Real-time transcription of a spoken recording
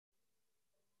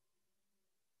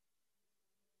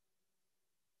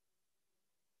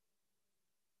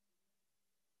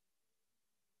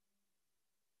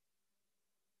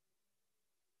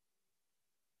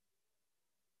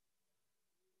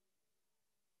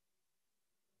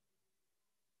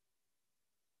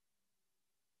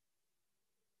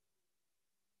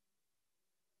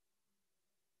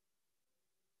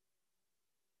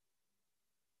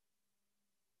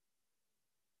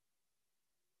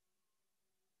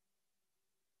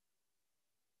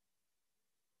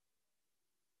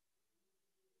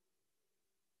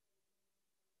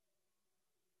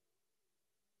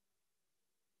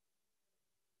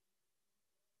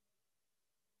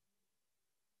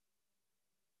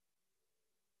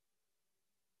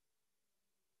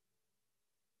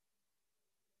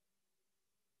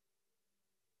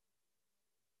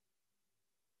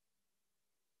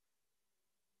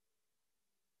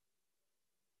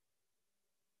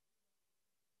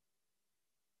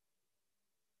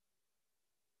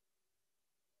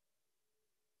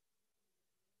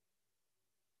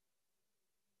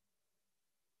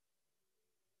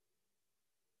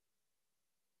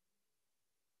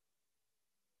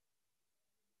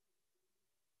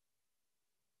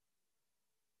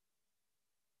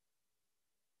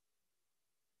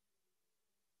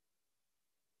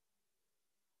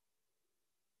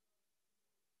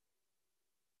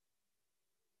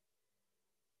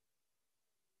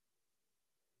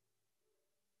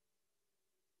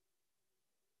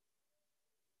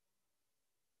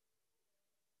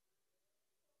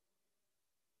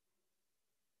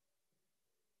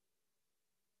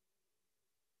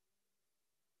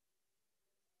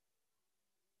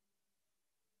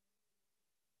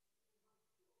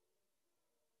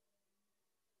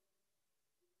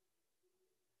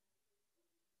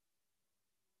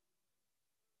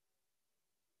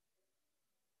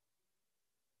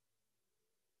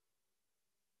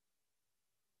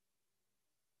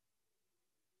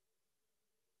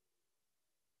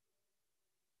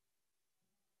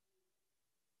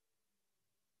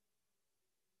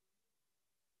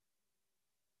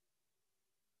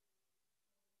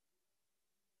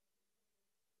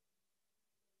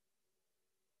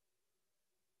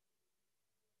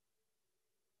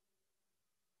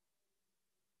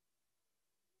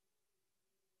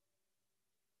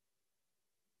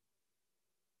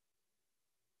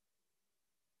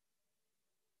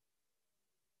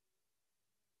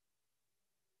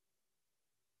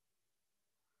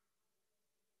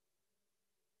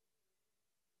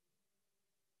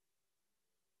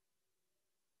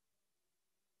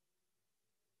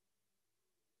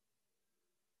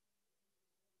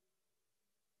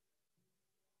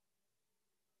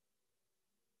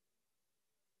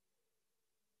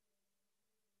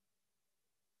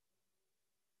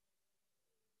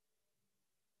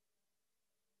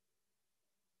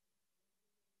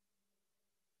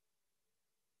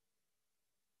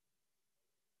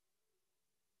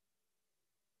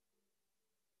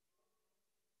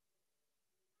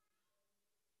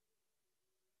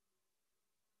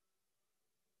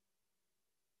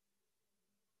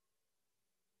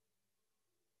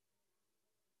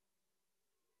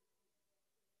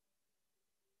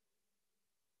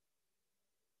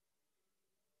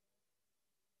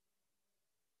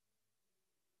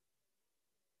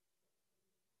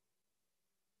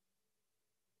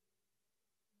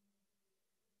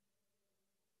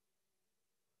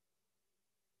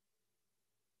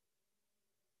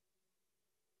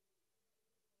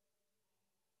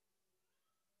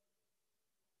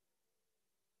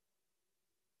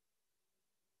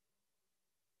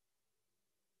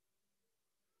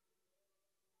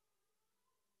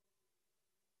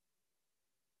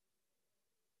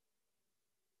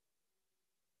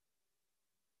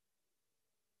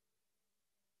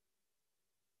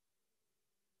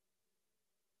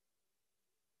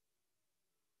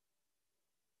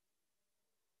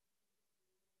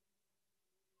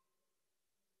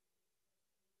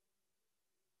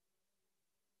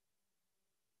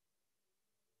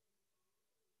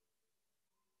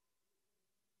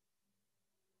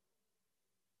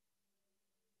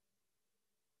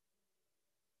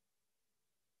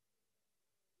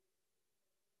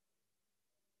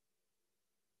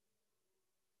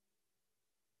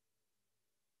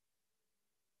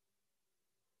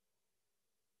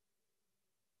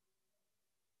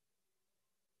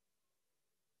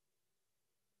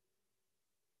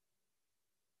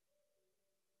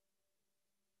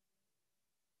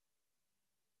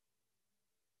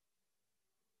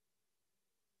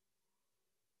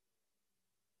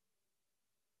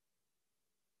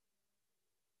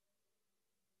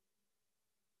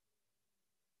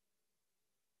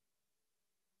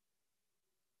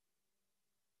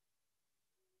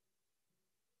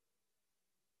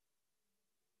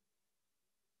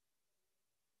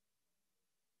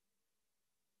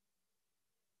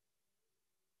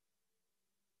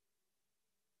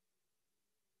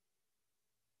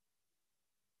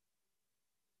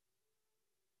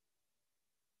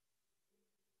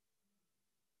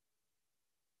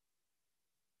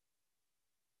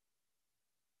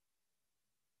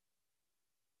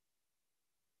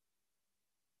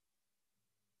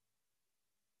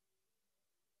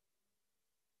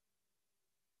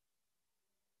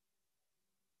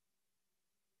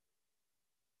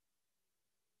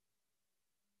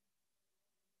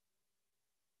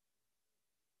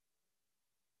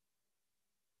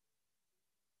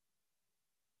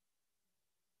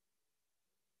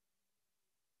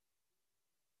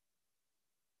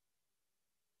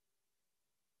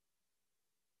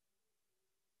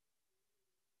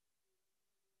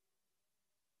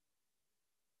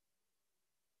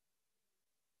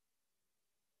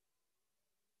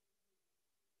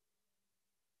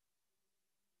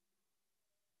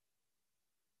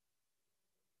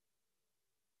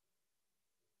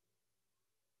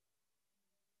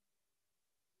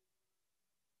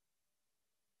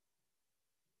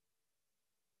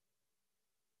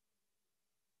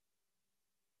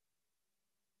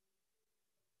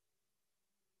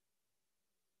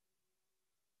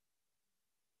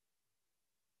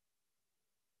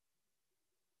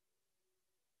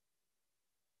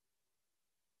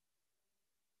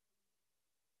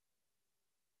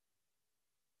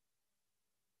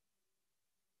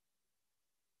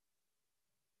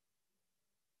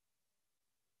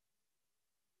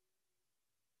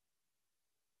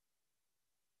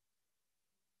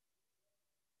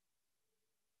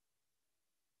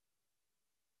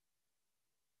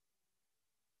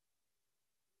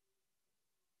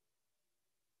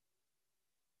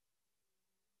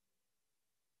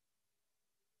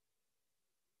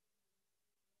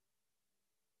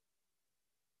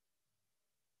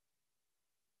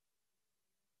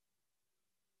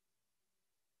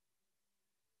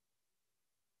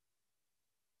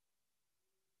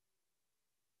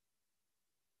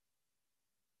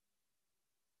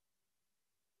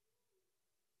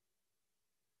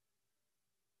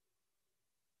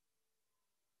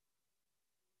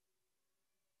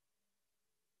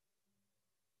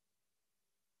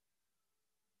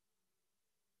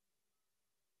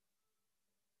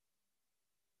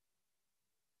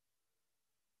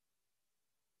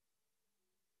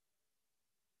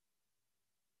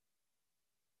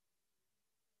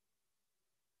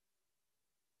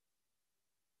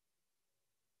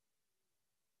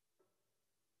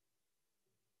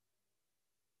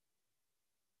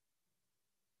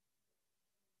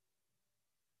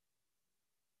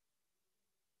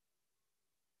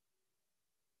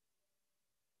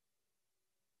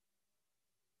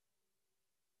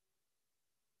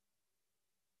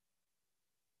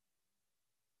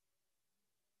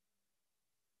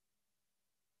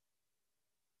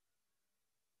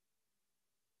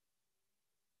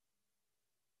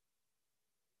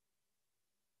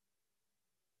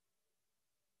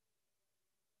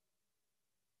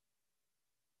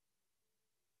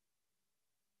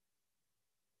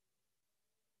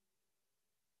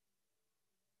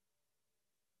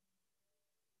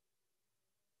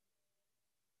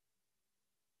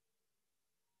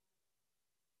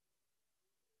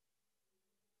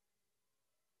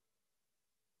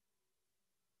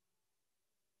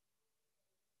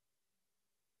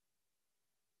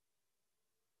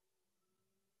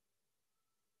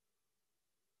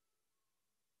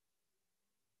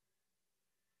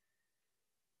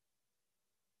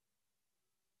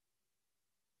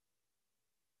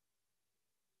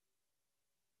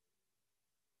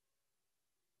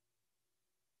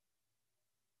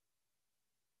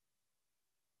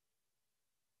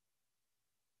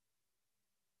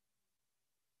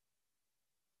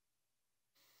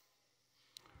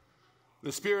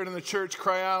The Spirit and the church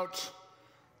cry out,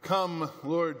 "Come,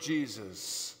 Lord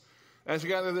Jesus." As we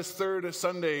gather this third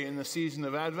Sunday in the season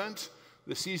of Advent,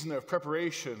 the season of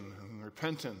preparation and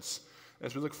repentance,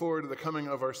 as we look forward to the coming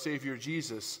of our Savior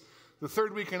Jesus. The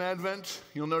third week in Advent,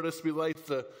 you'll notice we light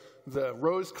the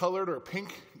rose-colored or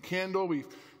pink candle. We've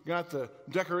got the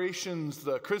decorations,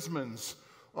 the chrismons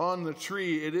on the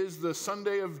tree. It is the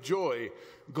Sunday of joy,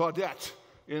 Gaudete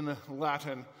in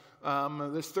Latin.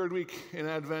 This third week in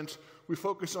Advent, we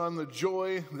focus on the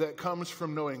joy that comes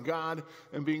from knowing God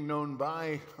and being known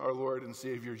by our Lord and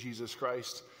Savior Jesus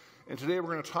Christ. And today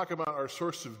we're going to talk about our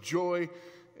source of joy.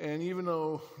 And even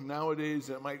though nowadays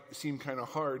it might seem kind of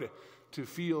hard to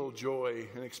feel joy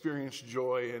and experience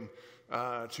joy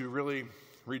and to really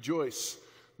rejoice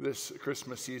this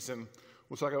Christmas season,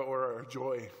 we'll talk about where our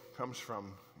joy comes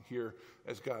from here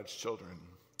as God's children.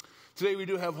 Today we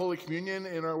do have Holy Communion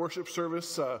in our worship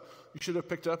service. You should have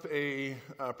picked up a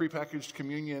prepackaged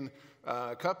communion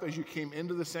cup as you came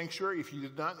into the sanctuary. If you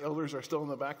did not, the elders are still in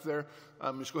the back there.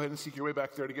 Just go ahead and seek your way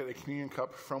back there to get a communion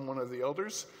cup from one of the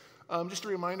elders. Just a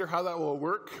reminder how that will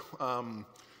work.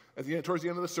 Towards the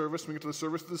end of the service, when we get to the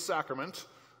service of the sacrament,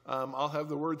 I'll have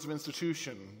the words of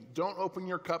institution. Don't open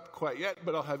your cup quite yet,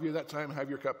 but I'll have you that time have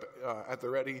your cup at the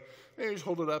ready. And just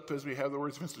hold it up as we have the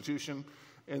words of institution.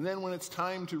 And then when it's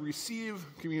time to receive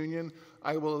communion,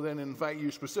 I will then invite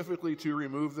you specifically to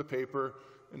remove the paper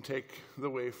and take the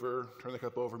wafer, turn the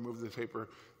cup over, move the paper,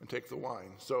 and take the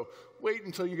wine. So wait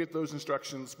until you get those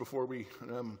instructions before we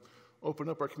open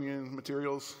up our communion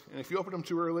materials. And if you open them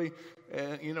too early,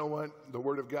 you know what? The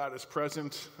Word of God is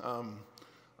present.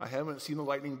 I haven't seen a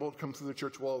lightning bolt come through the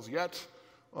church walls yet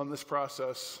on this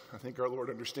process. I think our Lord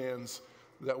understands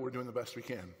that we're doing the best we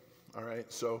can. All right,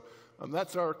 so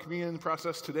that's our communion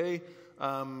process today.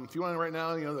 If you want to right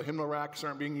now, the hymnal racks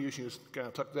aren't being used. You just kind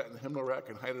of tuck that in the hymnal rack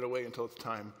and hide it away until it's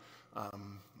time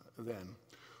then.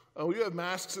 We do have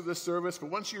masks at this service, but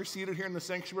once you're seated here in the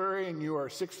sanctuary and you are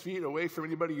 6 feet away from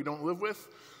anybody you don't live with,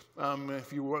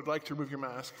 if you would like to remove your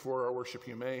mask for our worship,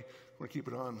 you may. Want to keep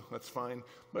it on, that's fine.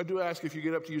 But I do ask if you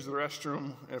get up to use the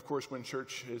restroom, and of course when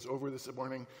church is over this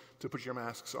morning, to put your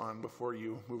masks on before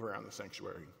you move around the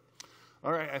sanctuary.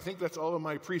 All right, I think that's all of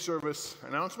my pre-service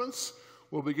announcements.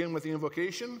 We'll begin with the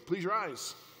invocation. Please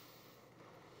rise.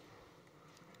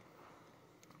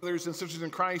 Brothers and sisters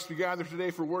in Christ, we gather today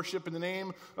for worship in the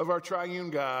name of our triune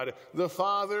God, the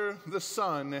Father, the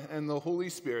Son, and the Holy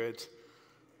Spirit.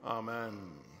 Amen.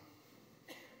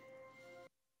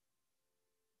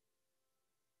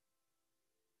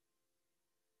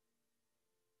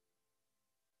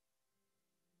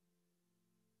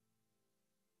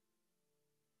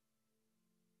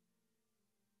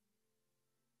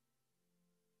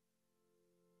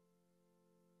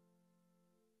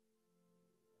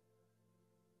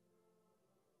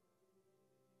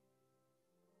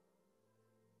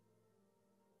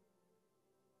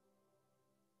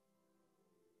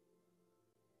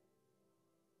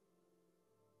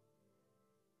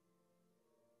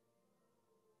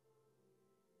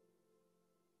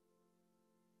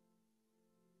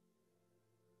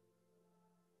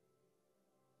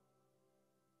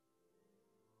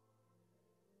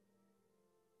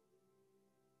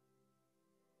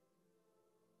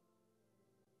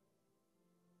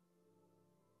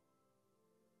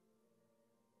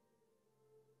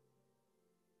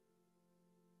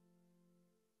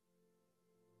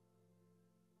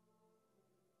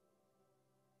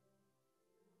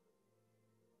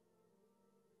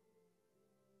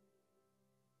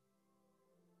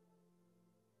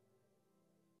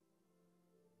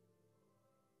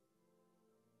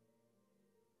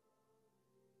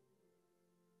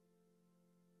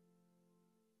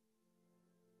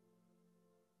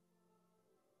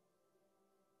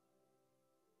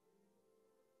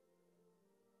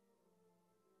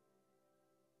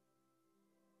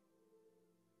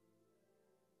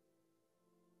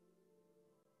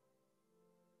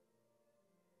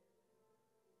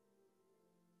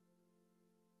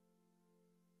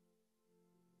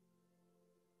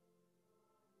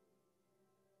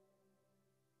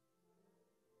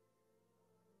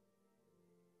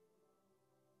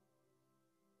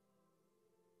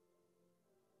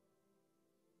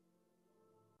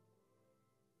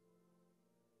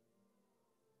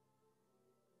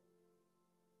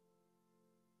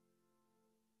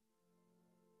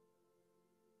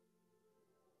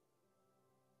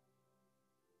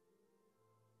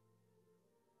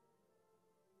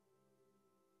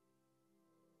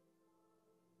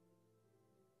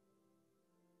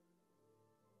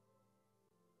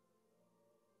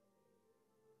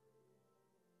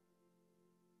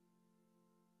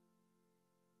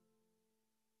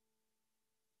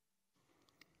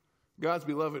 God's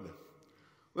beloved,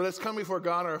 let us come before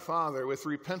God our Father with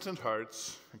repentant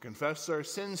hearts and confess our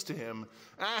sins to him,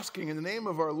 asking in the name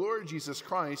of our Lord Jesus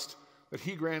Christ that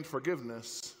he grant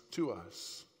forgiveness to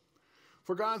us.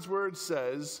 For God's word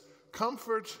says,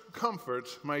 "Comfort,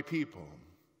 comfort my people.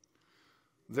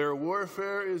 Their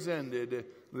warfare is ended,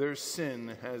 their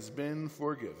sin has been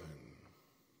forgiven."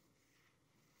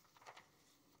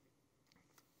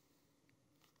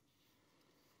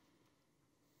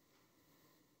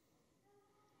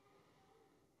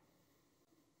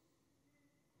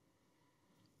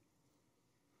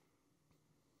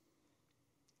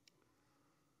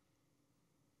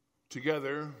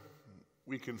 Together,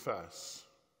 we confess.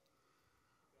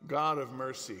 God of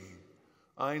mercy,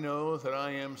 I know that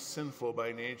I am sinful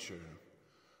by nature.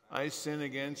 I sin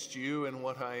against you in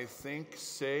what I think,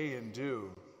 say, and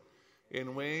do,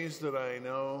 in ways that I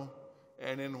know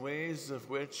and in ways of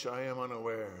which I am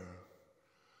unaware.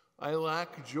 I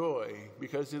lack joy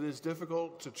because it is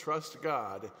difficult to trust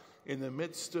God in the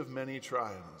midst of many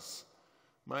trials.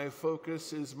 My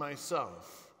focus is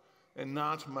myself and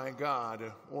not my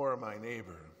God or my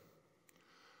neighbor.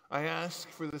 I ask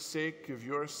for the sake of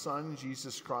your Son,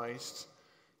 Jesus Christ,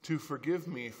 to forgive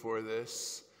me for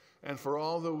this and for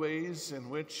all the ways in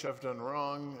which I've done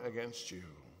wrong against you.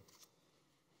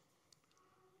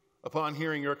 Upon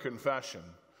hearing your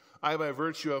confession, I, by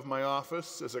virtue of my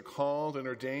office as a called and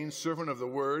ordained servant of the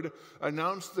word,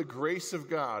 announce the grace of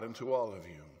God unto all of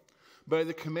you. By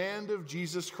the command of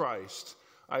Jesus Christ,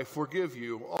 I forgive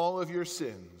you all of your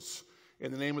sins.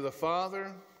 In the name of the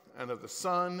Father, and of the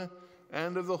Son,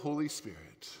 and of the Holy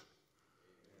Spirit.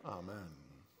 Amen.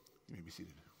 You may be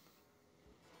seated.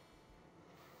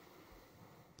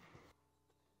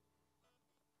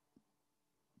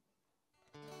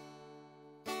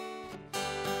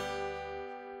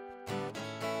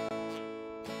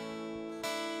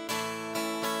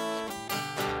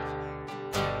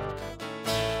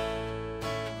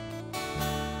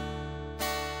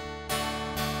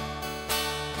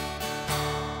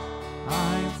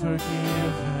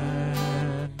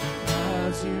 Forgiven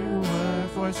because you were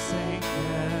forsaken.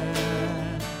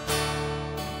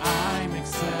 I'm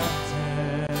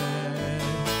accepted.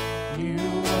 You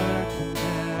were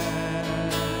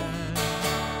condemned.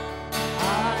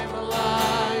 I'm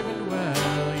alive and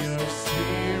well. Your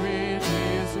spirit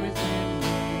is within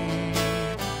me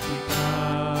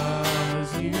because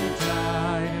you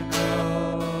died and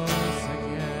rose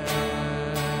again.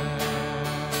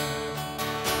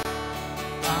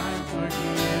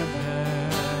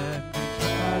 Forgiven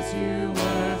because you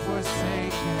were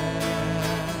forsaken.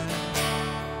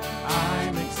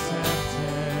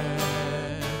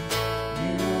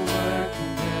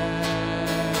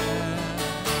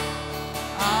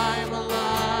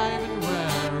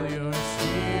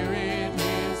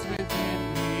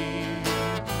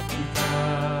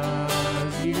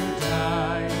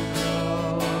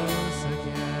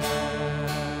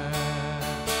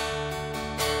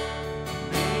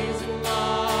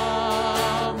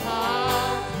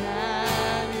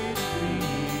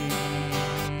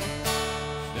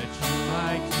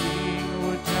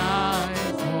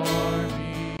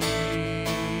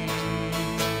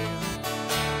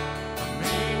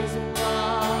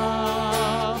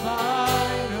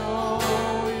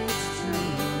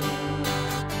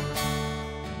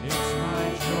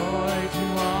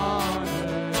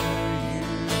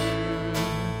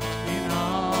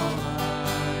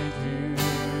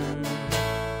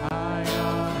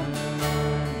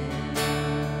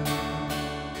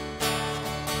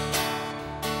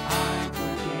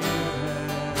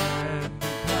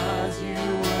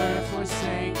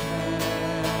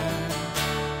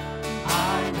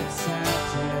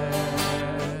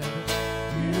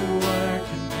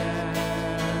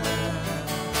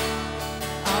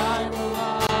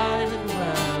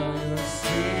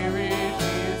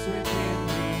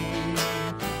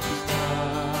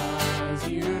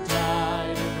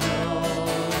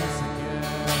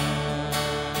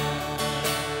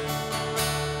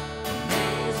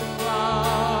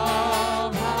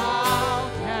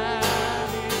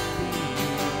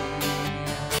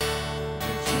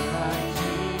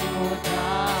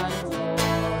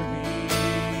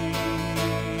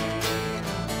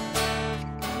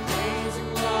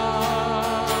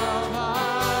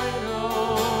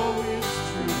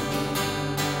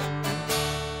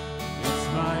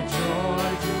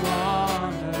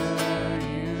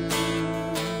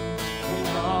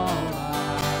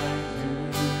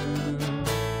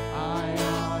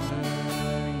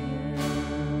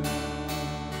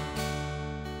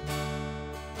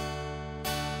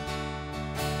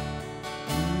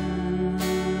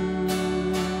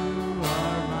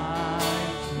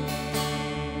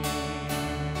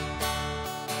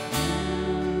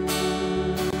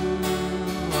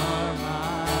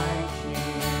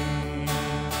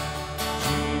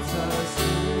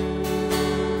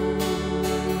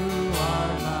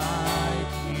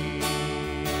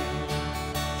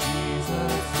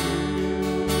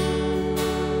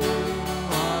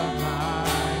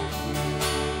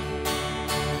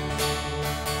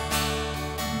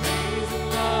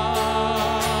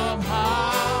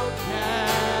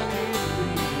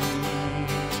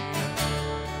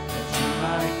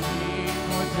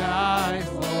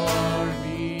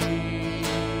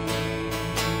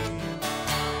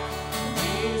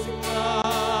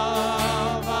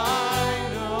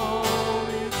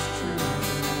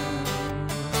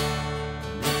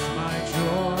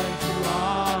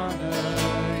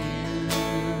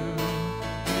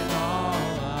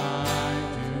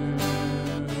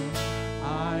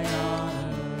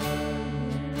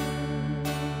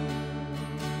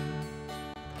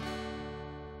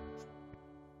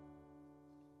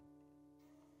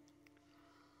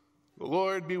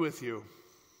 Lord be with you.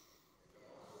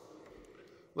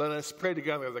 Let us pray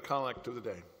together the collect of the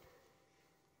day.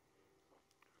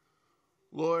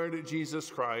 Lord Jesus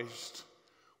Christ,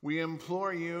 we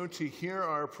implore you to hear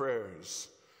our prayers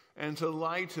and to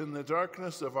lighten the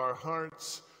darkness of our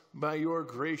hearts by your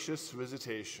gracious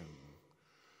visitation.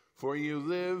 For you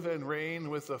live and reign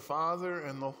with the Father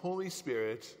and the Holy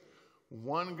Spirit,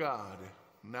 one God,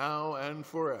 now and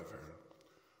forever.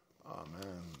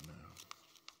 Amen.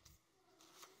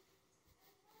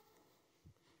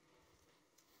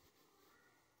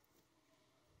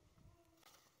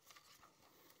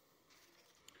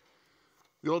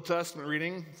 The Old Testament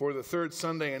reading for the third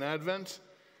Sunday in Advent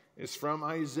is from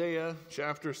Isaiah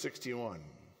chapter 61.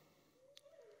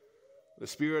 The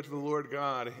Spirit of the Lord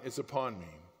God is upon me,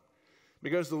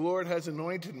 because the Lord has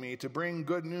anointed me to bring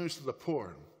good news to the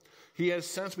poor. He has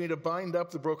sent me to bind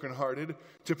up the brokenhearted,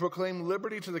 to proclaim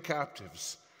liberty to the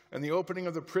captives, and the opening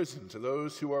of the prison to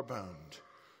those who are bound,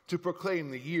 to proclaim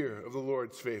the year of the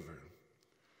Lord's favor,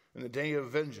 and the day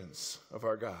of vengeance of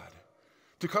our God,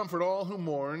 to comfort all who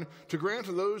mourn, to grant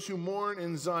to those who mourn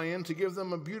in Zion, to give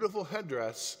them a beautiful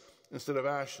headdress instead of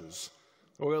ashes,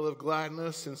 oil of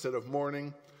gladness instead of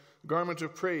mourning, garment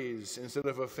of praise instead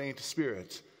of a faint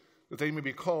spirit, that they may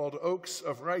be called oaks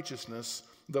of righteousness,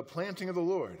 the planting of the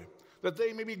Lord, that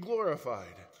they may be glorified.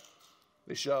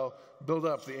 They shall build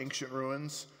up the ancient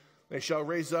ruins. They shall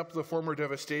raise up the former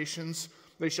devastations.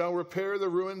 They shall repair the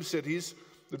ruined cities,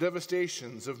 the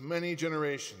devastations of many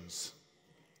generations.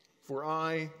 For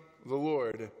I, the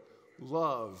Lord,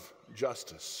 love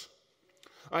justice.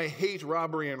 I hate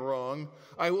robbery and wrong.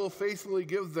 I will faithfully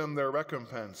give them their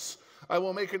recompense. I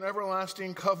will make an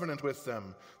everlasting covenant with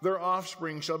them. Their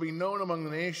offspring shall be known among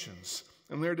the nations,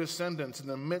 and their descendants in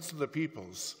the midst of the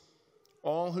peoples.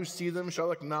 All who see them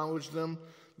shall acknowledge them.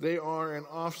 They are an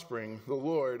offspring the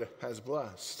Lord has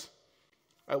blessed.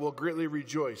 I will greatly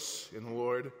rejoice in the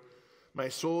Lord. My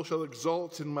soul shall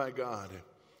exult in my God.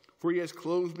 For he has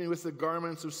clothed me with the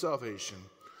garments of salvation.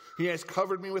 He has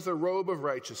covered me with a robe of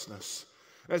righteousness.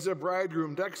 As a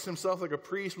bridegroom decks himself like a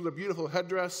priest with a beautiful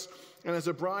headdress, and as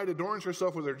a bride adorns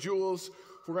herself with her jewels,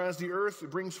 for as the earth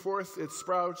brings forth its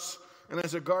sprouts, and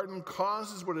as a garden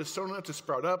causes what is sown in it to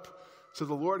sprout up, so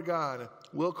the Lord God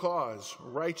will cause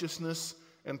righteousness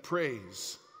and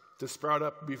praise to sprout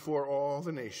up before all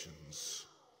the nations.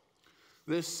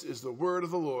 This is the word of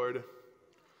the Lord.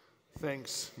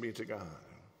 Thanks be to God.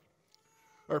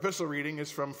 Our epistle reading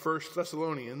is from 1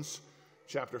 Thessalonians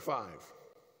chapter 5.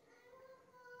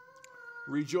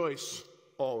 Rejoice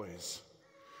always.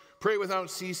 Pray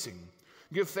without ceasing.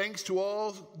 Give thanks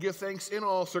in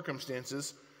all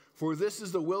circumstances, for this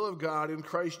is the will of God in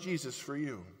Christ Jesus for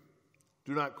you.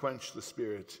 Do not quench the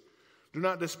Spirit. Do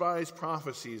not despise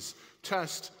prophecies.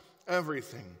 Test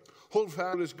everything. Hold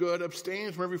fast what is good.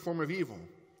 Abstain from every form of evil.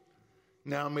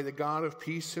 Now may the God of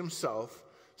peace himself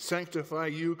sanctify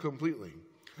you completely,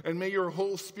 and may your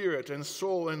whole spirit and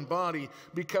soul and body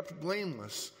be kept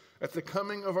blameless at the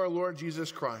coming of our Lord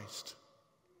Jesus Christ.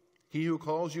 He who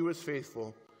calls you is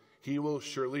faithful. He will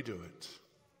surely do it.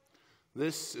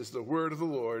 This is the word of the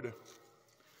Lord.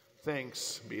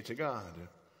 Thanks be to God.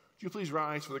 Would you please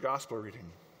rise for the gospel reading?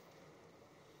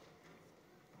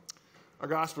 Our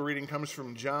gospel reading comes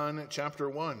from John chapter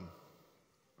 1.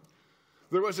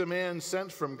 There was a man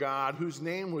sent from God whose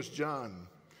name was John.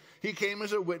 He came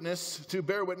as a witness to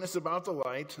bear witness about the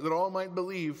light, that all might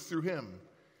believe through him.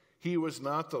 He was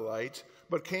not the light,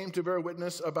 but came to bear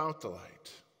witness about the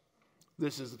light.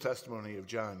 This is the testimony of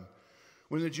John.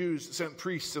 When the Jews sent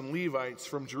priests and Levites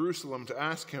from Jerusalem to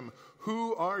ask him,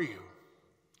 "Who are you?"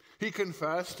 He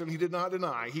confessed, and he did not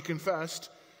deny. He confessed,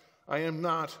 "I am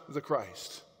not the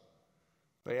Christ."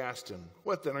 They asked him,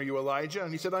 "What then, are you Elijah?"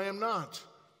 And he said, "I am not."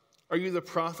 "Are you the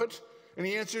prophet?" And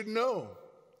he answered, "No."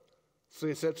 So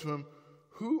they said to him,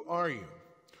 "Who are you?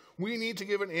 We need to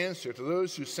give an answer to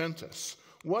those who sent us.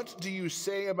 What do you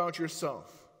say about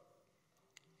yourself?"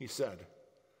 He said,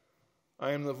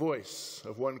 "I am the voice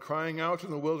of one crying out in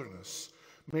the wilderness,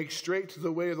 'Make straight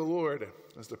the way of the Lord,'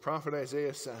 as the prophet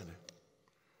Isaiah said."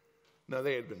 Now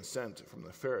they had been sent from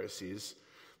the Pharisees.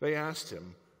 They asked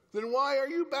him, "Then why are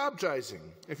you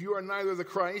baptizing, if you are neither the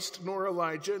Christ, nor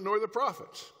Elijah, nor the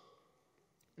prophet?"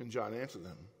 And John answered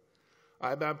them,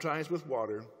 "I baptize with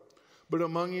water, but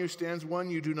among you stands one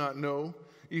you do not know,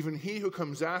 even he who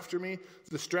comes after me,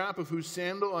 the strap of whose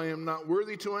sandal I am not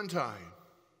worthy to untie."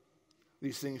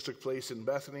 These things took place in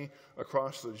Bethany,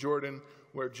 across the Jordan,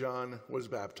 where John was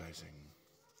baptizing.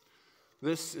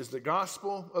 This is the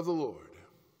gospel of the Lord.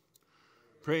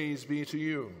 Praise be to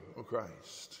you, O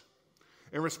Christ.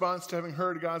 In response to having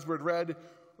heard God's word read,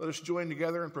 let us join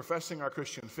together in professing our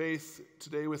Christian faith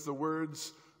today with the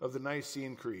words of the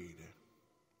Nicene Creed.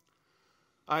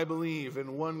 I believe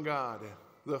in one God,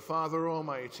 the Father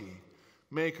Almighty,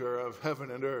 maker of heaven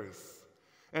and earth,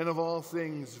 and of all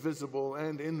things visible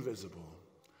and invisible,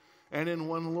 and in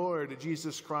one Lord,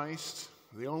 Jesus Christ,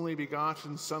 the only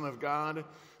begotten Son of God,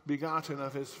 begotten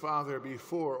of his Father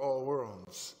before all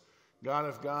worlds, God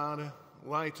of God,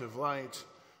 light of light,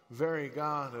 very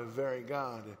God of very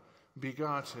God,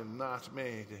 begotten, not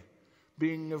made,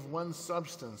 being of one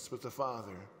substance with the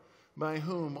Father, by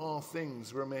whom all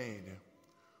things were made,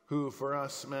 who for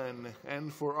us men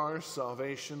and for our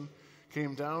salvation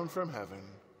came down from heaven,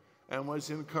 and was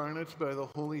incarnate by the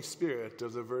Holy Spirit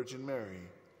of the Virgin Mary,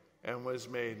 and was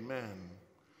made man,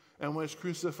 and was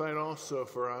crucified also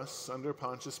for us under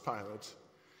Pontius Pilate.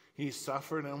 He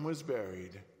suffered and was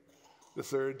buried. The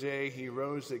third day he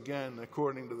rose again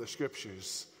according to the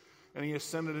Scriptures, and he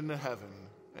ascended into heaven,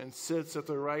 and sits at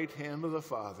the right hand of the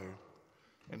Father,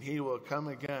 and he will come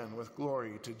again with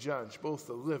glory to judge both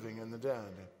the living and the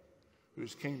dead,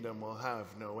 whose kingdom will have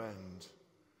no end.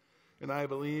 And I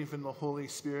believe in the Holy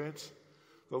Spirit,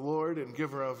 the Lord and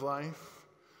giver of life,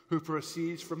 who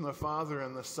proceeds from the Father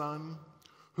and the Son,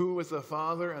 who with the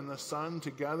Father and the Son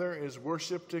together is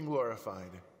worshipped and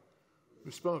glorified,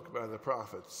 who spoke by the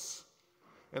prophets.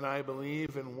 And I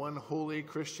believe in one holy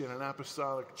Christian and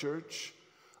apostolic church.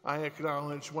 I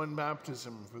acknowledge one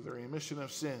baptism for the remission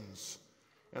of sins,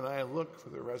 and I look for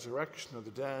the resurrection of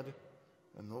the dead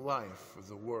and the life of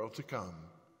the world to come.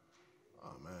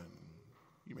 Amen.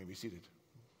 You may be seated.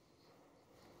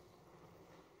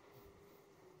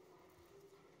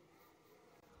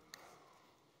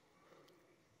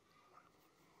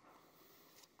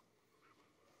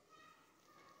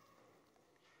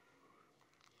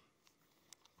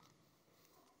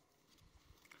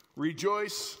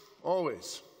 Rejoice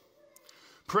always.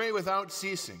 Pray without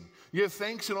ceasing. Give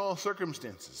thanks in all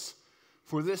circumstances,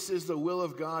 for this is the will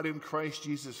of God in Christ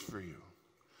Jesus for you.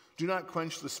 Do not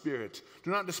quench the Spirit.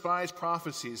 Do not despise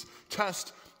prophecies.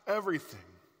 Test everything.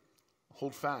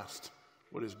 Hold fast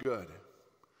what is good.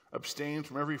 Abstain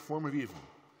from every form of evil.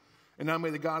 And now may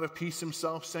the God of peace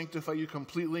himself sanctify you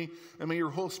completely, and may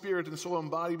your whole spirit and soul and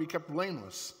body be kept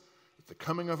blameless at the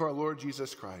coming of our Lord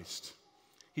Jesus Christ.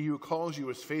 He who calls you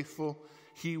is faithful.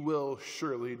 He will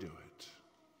surely do it.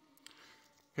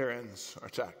 Here ends our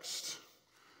text.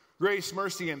 Grace,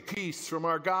 mercy, and peace from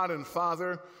our God and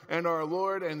Father and our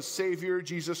Lord and Savior,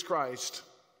 Jesus Christ.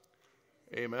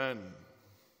 Amen.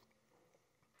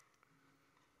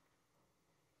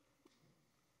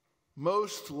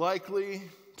 Most likely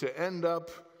to end up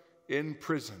in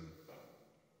prison.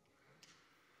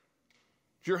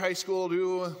 Did your high school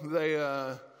do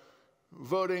the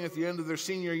voting at the end of their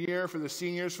senior year for the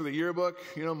seniors for the yearbook?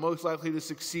 You know, most likely to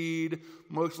succeed,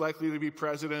 most likely to be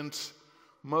president,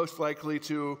 most likely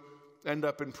to end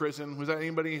up in prison. Was that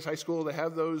anybody in high school that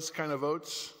have those kind of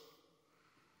votes?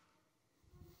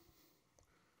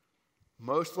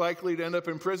 Most likely to end up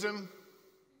in prison,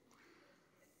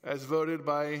 as voted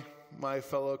by my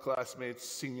fellow classmates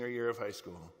senior year of high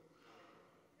school.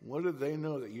 What did they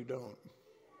know that you don't?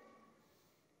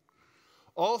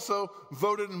 Also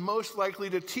voted most likely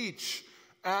to teach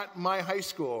at my high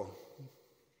school.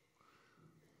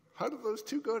 How do those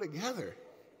two go together?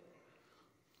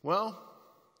 Well,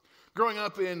 growing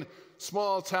up in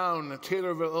small town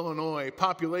Taylorville, Illinois,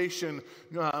 population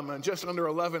just under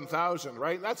 11,000,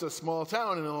 right? That's a small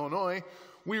town in Illinois.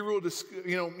 We ruled,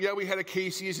 we had a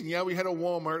Casey's and we had a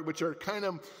Walmart, which are kind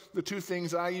of the two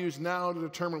things I use now to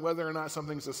determine whether or not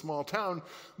something's a small town.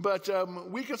 But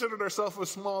we considered ourselves a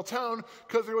small town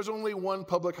because there was only one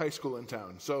public high school in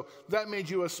town. So that made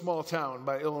you a small town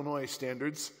by Illinois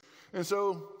standards. And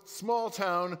so small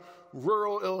town,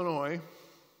 rural Illinois.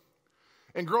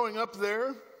 And growing up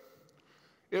there,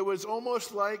 it was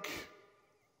almost like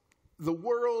the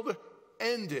world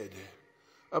ended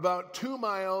about 2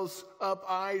 miles up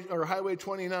Highway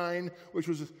 29, which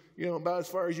was about as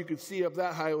far as you could see up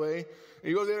that highway. And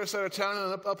you go to the other side of town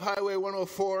and up Highway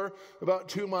 104, about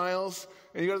 2 miles.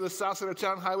 And you go to the south side of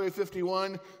town, Highway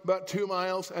 51, about 2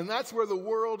 miles. And that's where the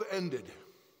world ended.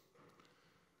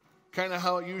 Kind of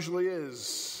how it usually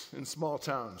is in small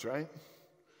towns, right?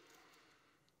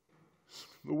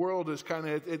 The world is kind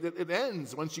of, it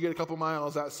ends once you get a couple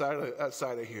miles outside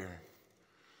of here.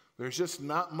 There's just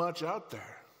not much out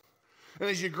there. And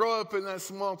as you grow up in that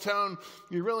small town,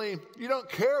 you don't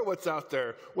care what's out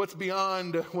there, what's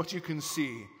beyond what you can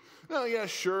see. Oh, yeah,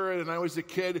 sure. And I was a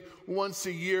kid, once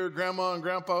a year, Grandma and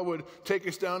Grandpa would take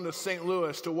us down to St.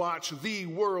 Louis to watch the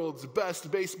world's best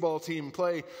baseball team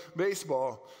play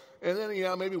baseball. And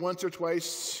then, maybe once or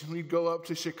twice we'd go up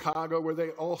to Chicago where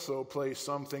they also play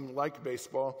something like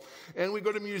baseball. And we'd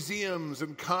go to museums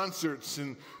and concerts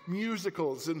and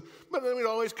musicals. But then we'd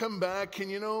always come back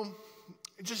and,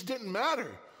 it just didn't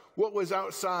matter what was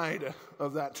outside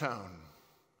of that town.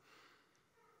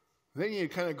 Then you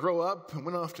kind of grow up and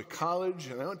went off to college,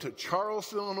 and I went to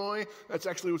Charleston, Illinois. That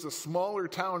actually was a smaller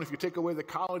town if you take away the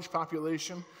college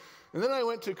population. And then I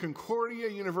went to Concordia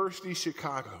University,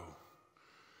 Chicago.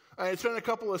 I had spent a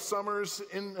couple of summers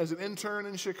as an intern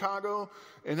in Chicago,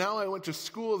 and now I went to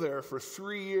school there for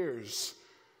 3 years.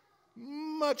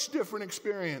 Much different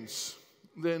experience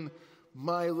than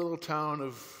my little town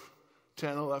of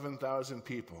 10, 11,000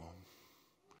 people.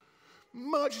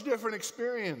 Much different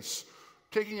experience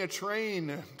taking a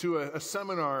train to a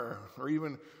seminar or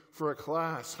even for a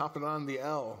class, hopping on the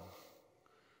L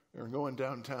or going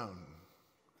downtown.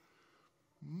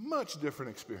 Much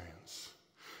different experience.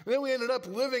 And then we ended up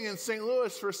living in St.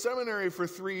 Louis for seminary for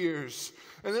 3 years.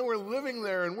 And then we're living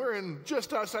there, and we're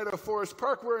just outside of Forest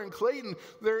Park. We're in Clayton.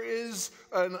 There is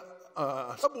a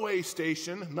subway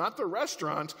station, not the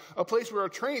restaurant, a place where a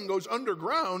train goes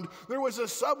underground. There was a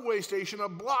subway station a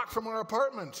block from our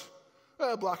apartment.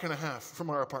 A block and a half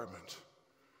from our apartment.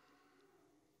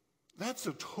 That's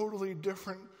a totally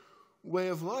different way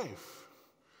of life.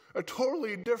 A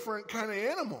totally different kind of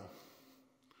animal.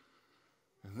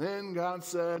 And then God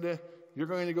said, you're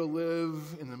going to go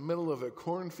live in the middle of a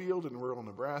cornfield in rural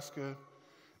Nebraska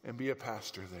and be a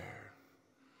pastor there.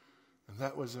 And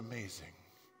that was amazing.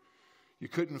 You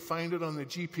couldn't find it on the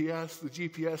GPS. The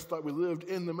GPS thought we lived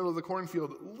in the middle of the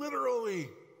cornfield. Literally.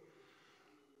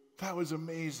 That was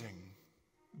amazing.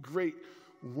 Great,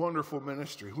 wonderful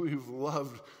ministry. We've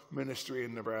loved ministry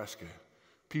in Nebraska.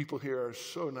 People here are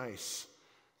so nice,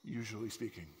 usually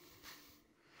speaking.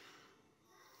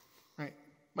 Right?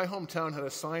 My hometown had a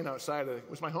sign outside of it.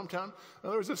 Was my hometown?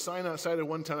 There was a sign outside of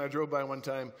one town I drove by one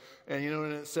time, and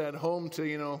and it said home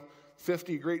to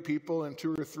 50 great people and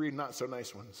 2 or 3 not so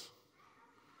nice ones.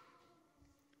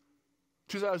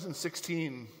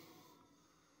 2016,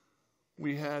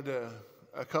 we had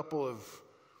a couple of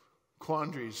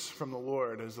quandaries from the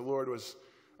Lord as the Lord was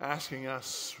asking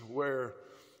us where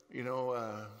we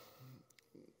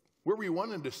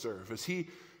wanted to serve, as He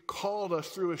called us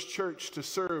through His church to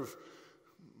serve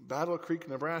Battle Creek,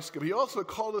 Nebraska. But He also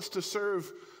called us to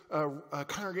serve a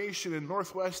congregation in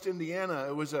northwest Indiana.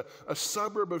 It was a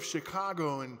suburb of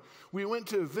Chicago, and we went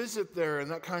to visit there in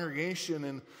that congregation,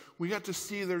 and we got to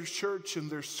see their church and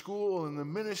their school and the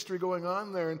ministry going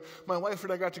on there. And my wife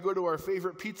and I got to go to our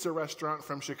favorite pizza restaurant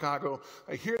from Chicago.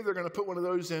 I hear they're going to put one of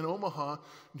those in Omaha,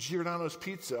 Giordano's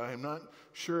Pizza. I'm not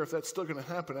sure if that's still going to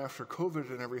happen after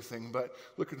COVID and everything, but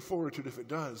looking forward to it if it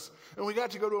does. And we got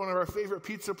to go to one of our favorite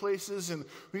pizza places, and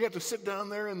we got to sit down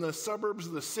there in the suburbs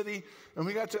of the city, and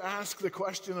we got to ask the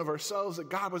question of ourselves that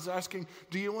God was asking,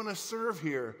 do you want to serve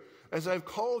here? As I've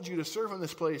called you to serve in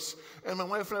this place. And my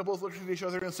wife and I both looked at each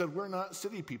other and said, we're not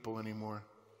city people anymore.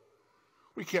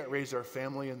 We can't raise our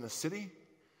family in the city.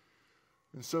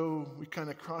 And so we kind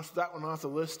of crossed that one off the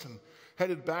list and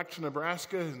headed back to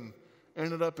Nebraska and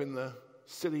ended up in the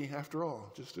city after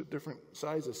all, just a different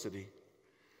size of city.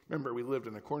 Remember, we lived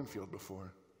in a cornfield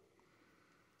before.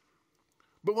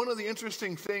 But one of the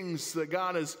interesting things that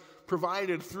God has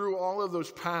provided through all of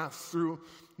those paths, through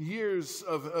years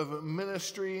of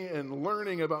ministry and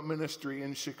learning about ministry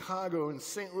in Chicago and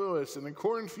St. Louis and in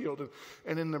Cornfield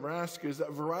and in Nebraska, is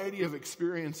that variety of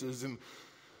experiences. And,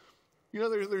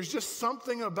 there's just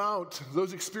something about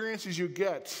those experiences you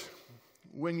get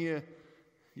when you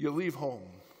leave home.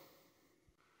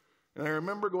 And I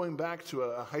remember going back to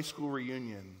a high school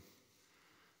reunion.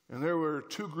 And there were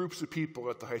 2 groups of people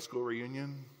at the high school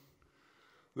reunion.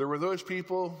 There were those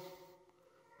people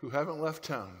who haven't left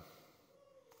town.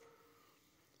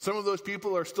 Some of those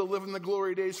people are still living the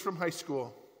glory days from high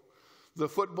school. The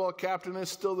football captain is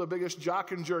still the biggest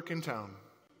jock and jerk in town.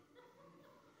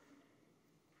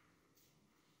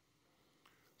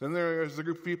 Then there's the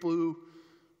group of people who,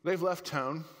 they've left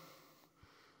town.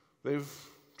 They've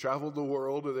traveled the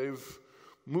world, or they've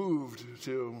moved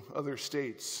to other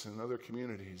states and other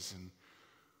communities. And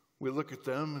we look at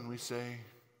them and we say,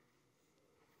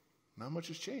 not much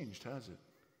has changed, has it?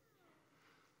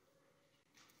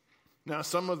 Now,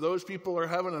 some of those people are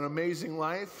having an amazing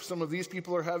life. Some of these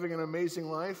people are having an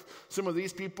amazing life. Some of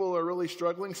these people are really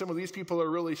struggling. Some of these people are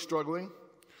really struggling.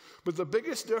 But the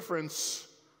biggest difference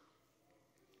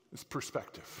is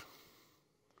perspective.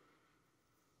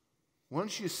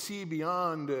 Once you see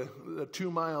beyond the 2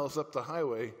 miles up the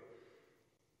highway,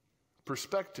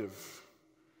 perspective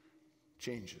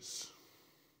changes.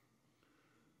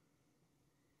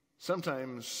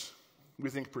 Sometimes We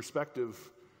think perspective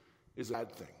is a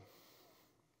bad thing.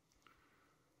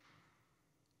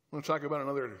 I want to talk about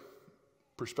another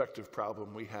perspective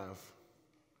problem we have.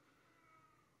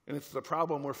 And it's the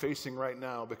problem we're facing right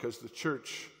now because the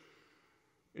church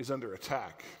is under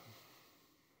attack.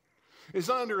 It's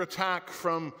not under attack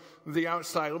from the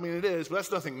outside. I mean, it is, but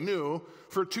that's nothing new.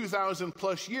 For 2,000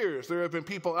 plus years, there have been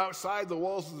people outside the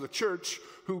walls of the church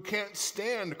who can't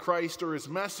stand Christ or his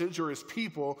message or his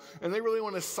people, and they really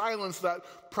want to silence that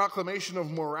proclamation of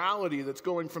morality that's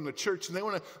going from the church, and they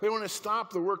want to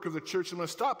stop the work of the church, they want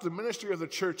to stop the ministry of the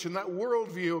church and that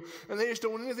worldview, and they just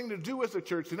don't want anything to do with the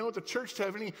church. They don't want the church to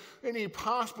have any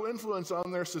possible influence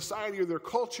on their society or their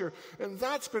culture, and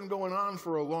that's been going on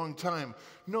for a long time.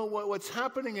 No, what's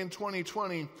happening in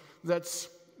 2020 that's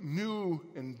new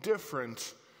and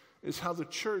different is how the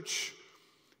church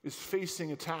is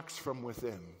facing attacks from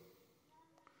within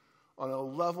on a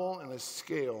level and a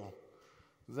scale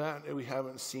that we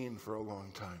haven't seen for a long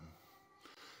time.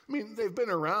 I mean, they've been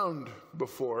around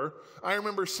before. I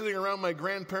remember sitting around my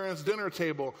grandparents' dinner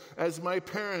table as my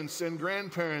parents and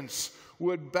grandparents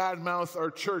would badmouth our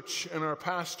church and our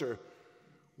pastor.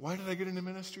 Why did I get into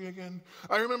ministry again?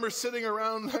 I remember sitting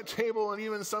around that table and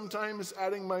even sometimes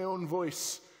adding my own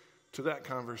voice to that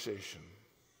conversation.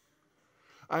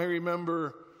 I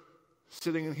remember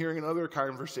sitting and hearing in other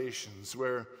conversations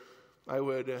where I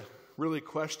would really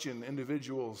question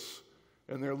individuals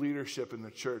and their leadership in the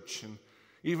church. And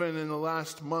even in the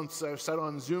last months, I've sat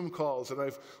on Zoom calls and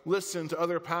I've listened to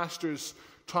other pastors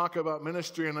talk about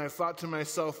ministry, and I've thought to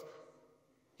myself,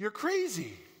 you're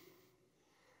crazy.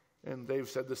 And they've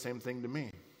said the same thing to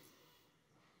me.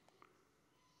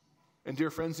 And dear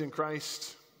friends in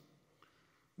Christ,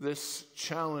 this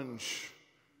challenge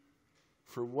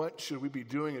for what should we be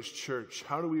doing as church?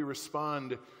 How do we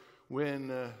respond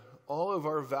when all of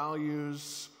our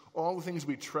values, all the things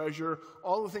we treasure,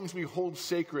 all the things we hold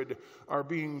sacred are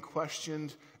being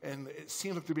questioned, and it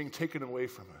seems like they're being taken away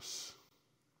from us?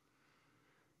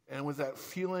 And with that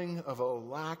feeling of a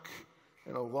lack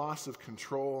and a loss of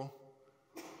control,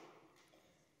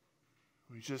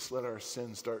 we just let our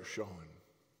sin start showing.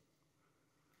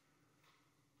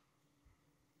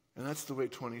 And that's the way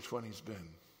 2020's been.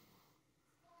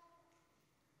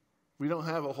 We don't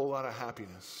have a whole lot of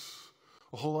happiness,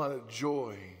 a whole lot of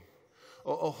joy,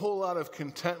 a whole lot of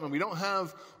contentment. We don't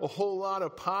have a whole lot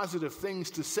of positive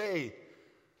things to say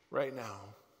right now.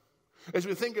 As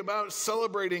we think about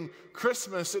celebrating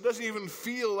Christmas, it doesn't even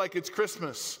feel like it's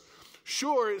Christmas.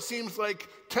 Sure, it seems like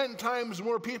 10 times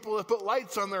more people have put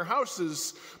lights on their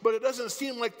houses, but it doesn't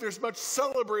seem like there's much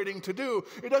celebrating to do.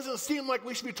 It doesn't seem like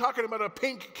we should be talking about a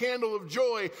pink candle of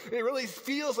joy. It really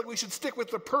feels like we should stick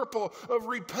with the purple of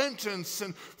repentance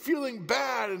and feeling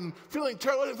bad and feeling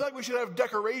terrible. It's like we should have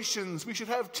decorations. We should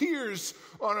have tears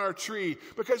on our tree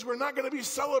because we're not going to be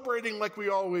celebrating like we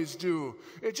always do.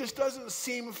 It just doesn't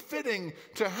seem fitting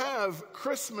to have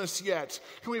Christmas yet.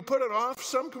 Can we put it off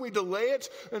some? Can we delay it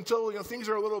until things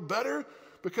are a little better?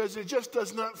 Because it just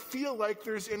does not feel like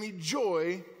there's any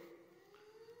joy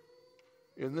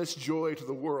in this joy to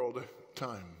the world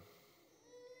time.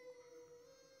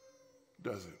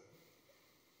 Does it?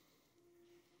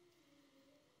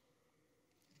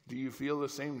 Do you feel the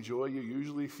same joy you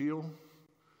usually feel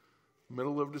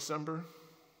middle of December?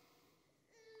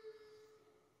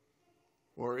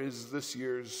 Or is this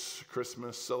year's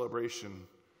Christmas celebration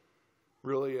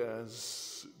really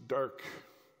as dark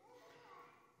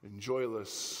and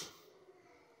joyless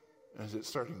as it's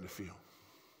starting to feel?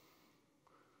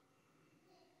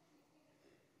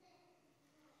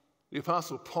 The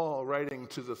Apostle Paul, writing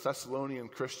to the Thessalonian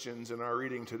Christians in our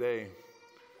reading today,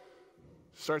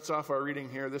 starts off our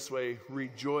reading here this way: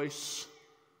 rejoice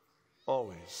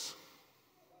always.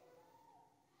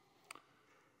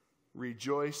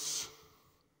 Rejoice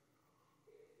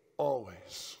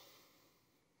always.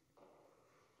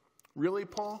 Really,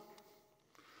 Paul?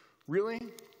 Really?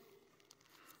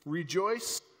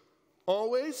 Rejoice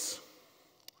always?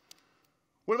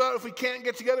 What about if we can't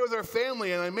get together with our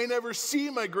family and I may never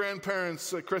see my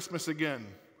grandparents at Christmas again?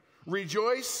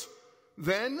 Rejoice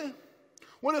then?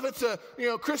 What if it's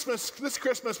Christmas, this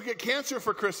Christmas we get cancer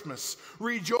for Christmas?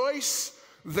 Rejoice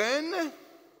then?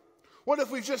 What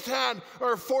if we've just had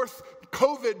our 4th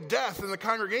COVID death in the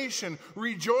congregation?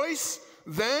 Rejoice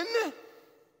then?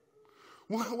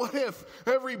 What if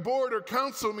every board or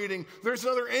council meeting there's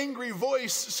another angry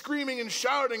voice screaming and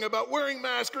shouting about wearing a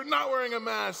mask or not wearing a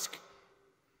mask?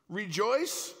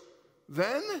 Rejoice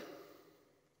then?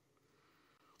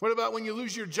 What about when you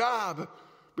lose your job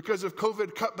because of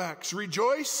COVID cutbacks?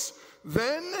 Rejoice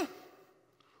then?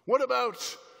 What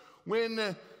about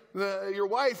when your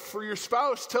wife or your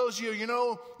spouse tells you,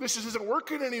 this just isn't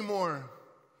working anymore,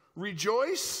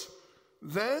 rejoice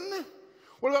then?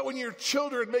 What about when your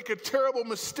children make a terrible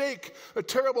mistake, a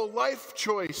terrible life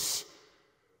choice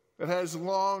that has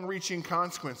long-reaching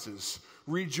consequences?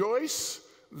 Rejoice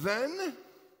then?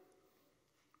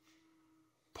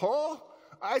 Paul,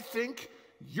 I think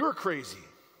you're crazy.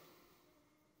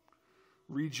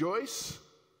 Rejoice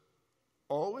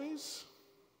always?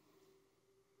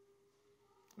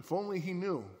 If only he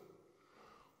knew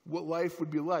what life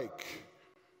would be like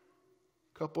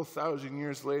a couple thousand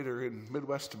years later in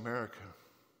Midwest America.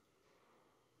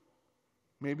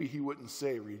 Maybe he wouldn't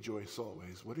say rejoice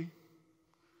always, would he?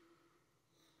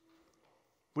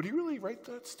 Would he really write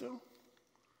that still?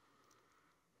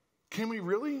 Can we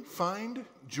really find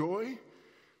joy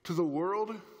to the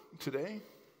world today?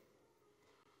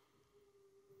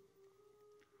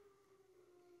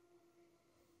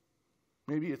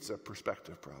 Maybe it's a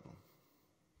perspective problem.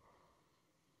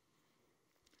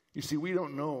 You see, we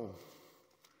don't know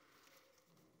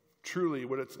truly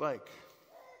what it's like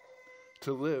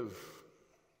to live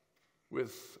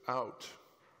without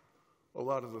a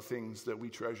lot of the things that we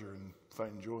treasure and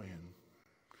find joy in.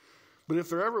 But if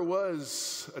there ever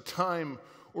was a time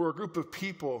or a group of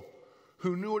people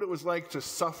who knew what it was like to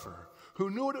suffer, who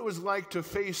knew what it was like to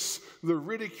face the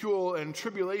ridicule and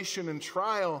tribulation and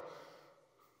trial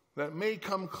that may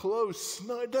come close,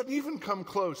 no, it doesn't even come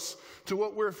close to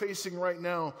what we're facing right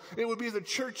now, it would be the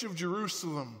Church of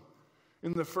Jerusalem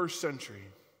in the first century.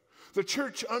 The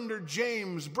church under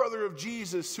James, brother of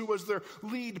Jesus, who was their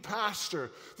lead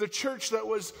pastor. The church that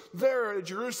was there at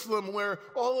Jerusalem where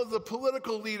all of the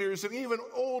political leaders and even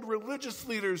old religious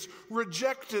leaders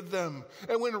rejected them.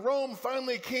 And when Rome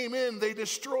finally came in, they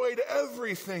destroyed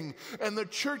everything. And the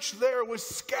church there was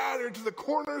scattered to the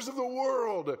corners of the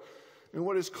world in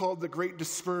what is called the Great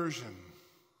Dispersion.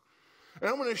 And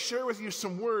I'm going to share with you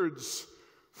some words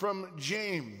from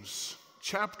James,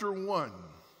 chapter 1.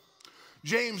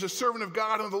 James, a servant of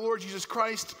God and of the Lord Jesus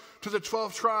Christ, to the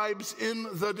 12 tribes in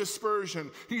the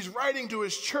dispersion. He's writing to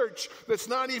his church that's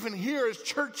not even here as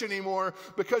church anymore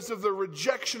because of the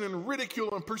rejection and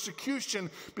ridicule and persecution,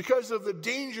 because of the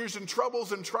dangers and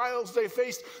troubles and trials they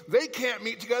faced. They can't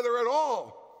meet together at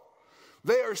all.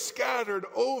 They are scattered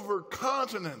over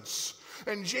continents.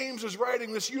 And James is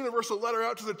writing this universal letter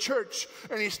out to the church,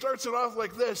 and he starts it off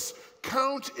like this: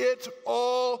 "Count it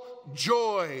all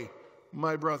joy,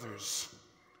 my brothers,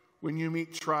 when you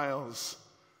meet trials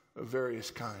of various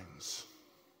kinds.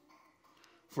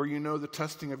 For you know the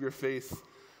testing of your faith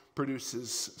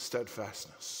produces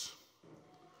steadfastness."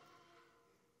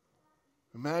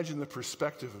 Imagine the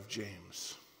perspective of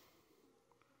James,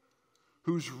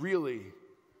 who's really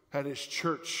had his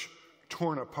church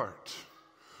torn apart,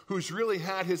 who's really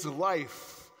had his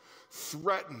life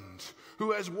threatened,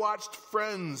 who has watched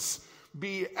friends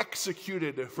be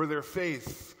executed for their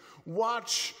faith.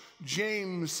 Watch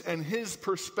James and his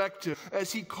perspective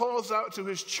as he calls out to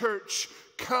his church,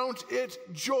 "Count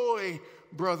it joy,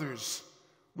 brothers,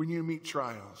 when you meet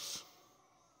trials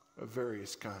of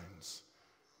various kinds.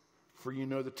 For you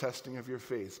know the testing of your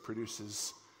faith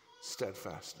produces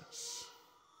steadfastness."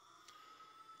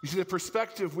 You see, the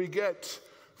perspective we get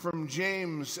from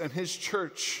James and his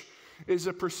church is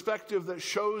a perspective that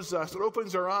shows us, it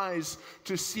opens our eyes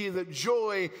to see that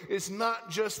joy is not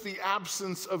just the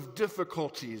absence of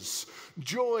difficulties.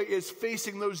 Joy is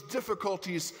facing those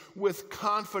difficulties with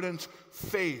confident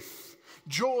faith.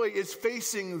 Joy is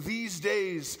facing these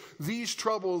days, these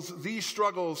troubles, these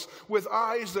struggles with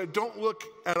eyes that don't look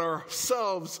at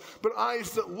ourselves, but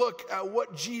eyes that look at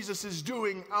what Jesus is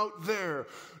doing out there.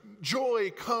 Joy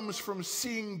comes from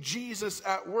seeing Jesus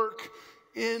at work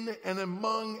in and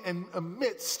among and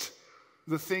amidst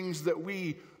the things that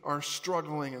we are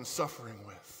struggling and suffering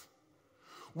with.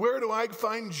 Where do I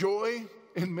find joy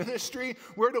in ministry?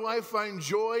 Where do I find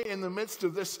joy in the midst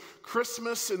of this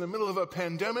Christmas, in the middle of a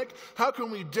pandemic? How can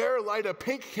we dare light a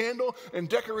pink candle and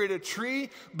decorate a tree?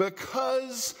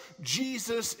 Because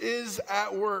Jesus is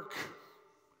at work.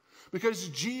 Because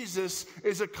Jesus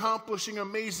is accomplishing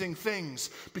amazing things.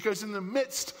 Because in the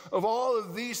midst of all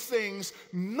of these things,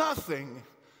 nothing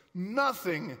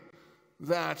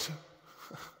that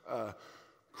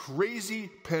crazy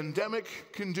pandemic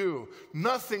can do,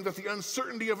 nothing that the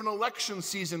uncertainty of an election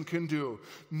season can do,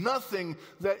 nothing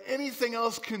that anything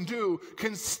else can do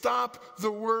can stop the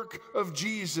work of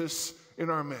Jesus in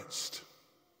our midst.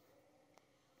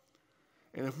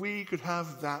 And if we could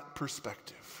have that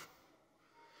perspective,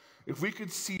 if we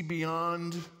could see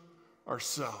beyond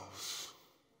ourselves,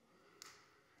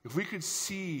 if we could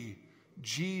see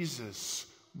Jesus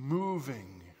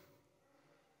moving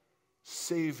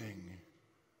saving,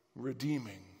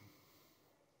 redeeming.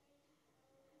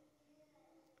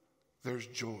 There's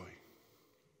joy.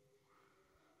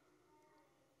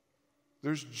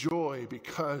 There's joy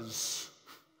because,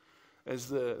 as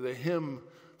the hymn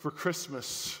for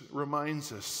Christmas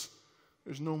reminds us,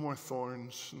 there's no more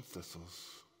thorns and thistles.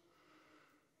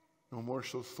 No more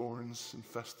shall thorns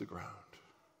infest the ground.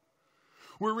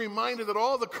 We're reminded that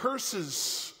all the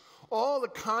curses, all the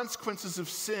consequences of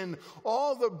sin,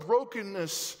 all the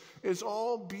brokenness is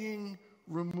all being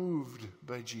removed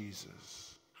by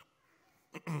Jesus.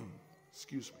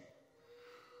 Excuse me.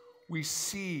 We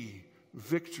see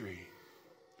victory.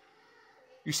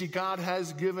 You see, God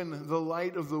has given the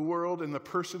light of the world in the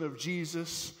person of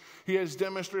Jesus. He has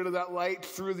demonstrated that light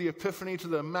through the Epiphany to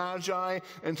the Magi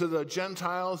and to the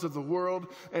Gentiles of the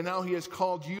world. And now he has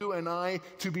called you and I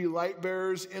to be light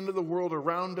bearers into the world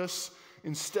around us.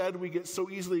 Instead, we get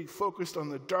so easily focused on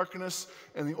the darkness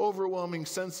and the overwhelming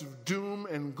sense of doom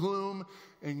and gloom.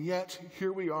 And yet,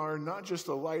 here we are, not just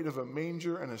the light of a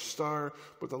manger and a star,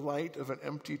 but the light of an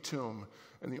empty tomb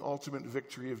and the ultimate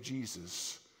victory of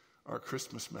Jesus, our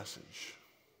Christmas message.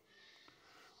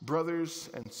 Brothers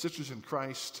and sisters in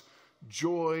Christ,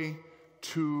 joy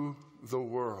to the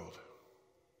world.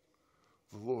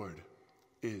 The Lord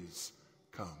is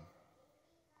come.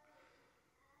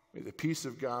 May the peace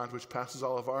of God, which passes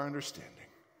all of our understanding,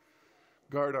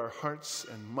 guard our hearts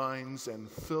and minds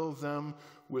and fill them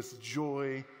with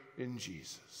joy in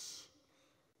Jesus.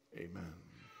 Amen.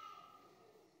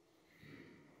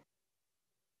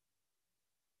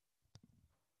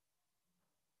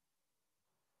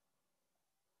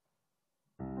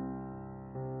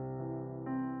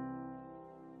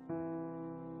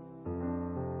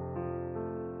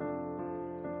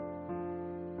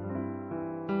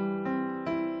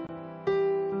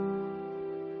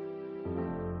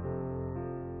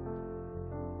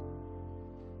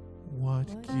 What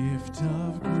gift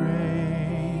of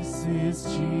grace is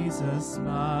Jesus,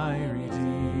 my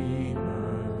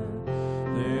Redeemer?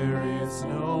 There is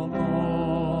no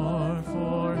more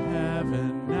for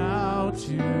heaven now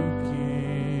to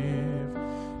give.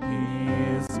 He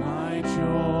is my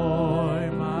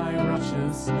joy, my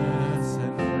righteousness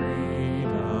and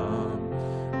freedom,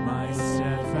 my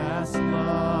steadfast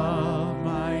love,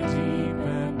 my deep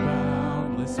and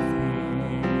boundless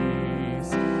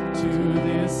peace. To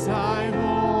this I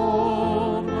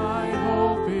hold, my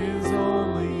hope is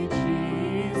only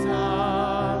Jesus,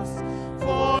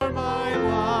 for my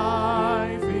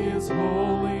life is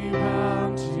wholly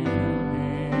bound to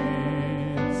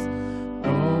his.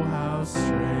 Oh, how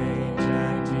strange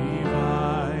and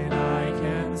divine, I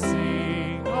can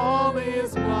sing, all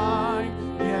is mine,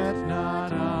 yet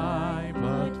not I,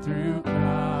 but through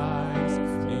Christ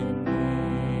in me.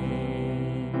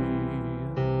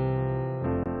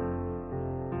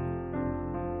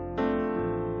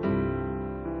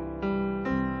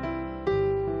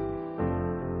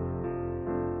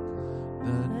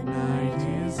 The night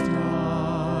is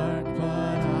dark,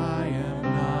 but I am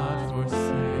not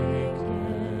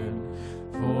forsaken.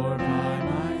 For by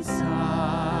my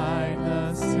side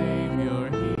the Savior,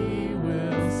 he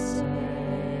will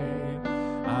stay.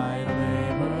 I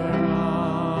labor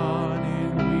on in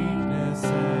weakness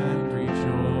and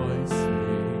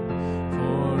rejoicing,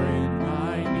 for in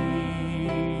my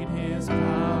need his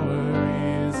power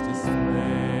is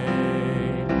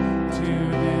displayed. To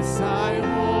this I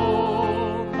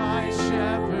hold, my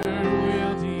shepherd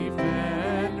will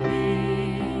defend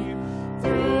me.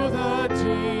 Through the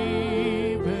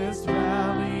deepest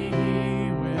valley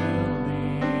he will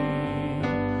lead.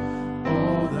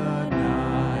 Oh, the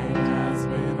night has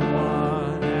been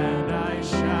won, and I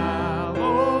shall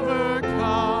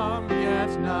overcome,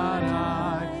 yet not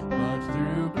I, but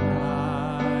through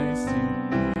Christ in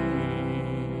me.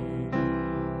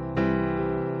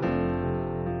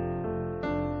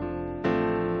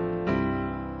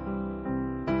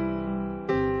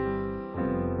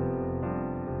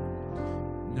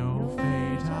 No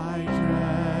fate I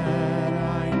dread,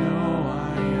 I know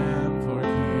I am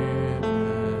forgiven.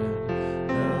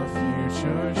 The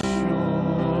future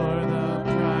sure, the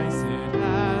price it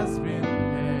has been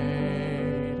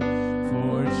paid.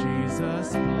 For Jesus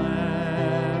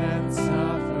bled and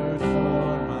suffered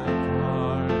for my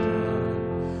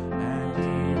pardon, and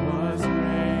he was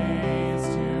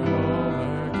raised to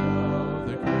overthrow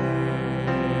the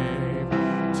grave.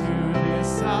 To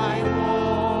this I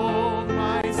hold,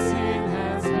 my sin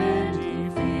has been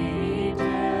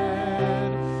defeated.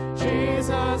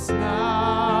 Jesus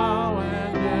now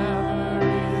and ever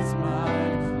is my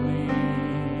plea.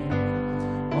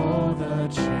 Oh, the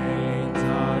chains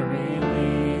are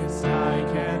released, I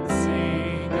can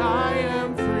sing, I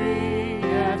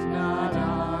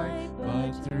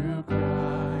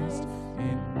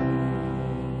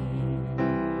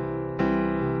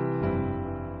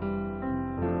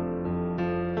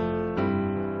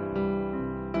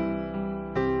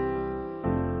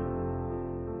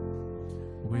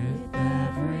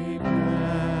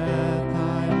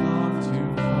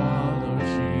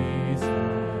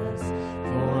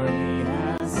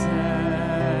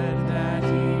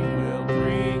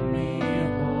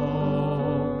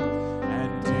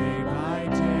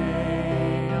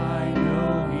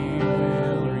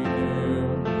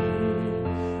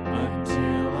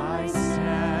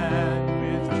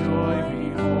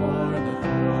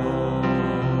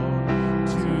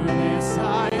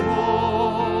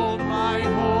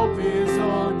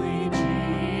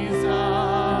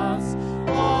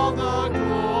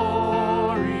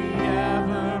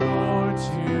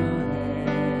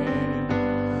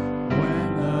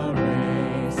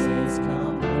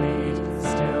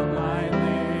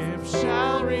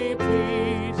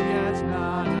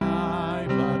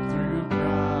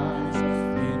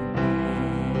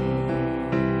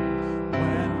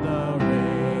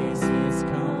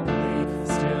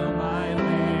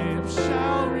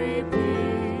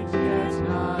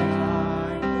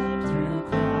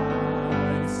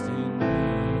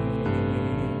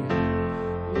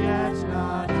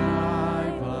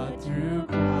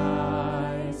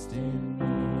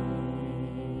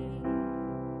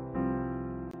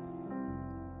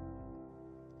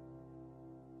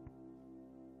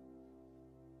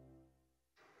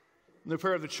In the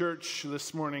prayer of the church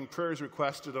this morning, prayers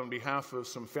requested on behalf of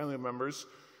some family members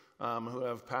who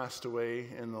have passed away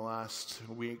in the last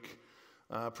week.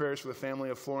 Prayers for the family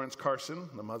of Florence Carson,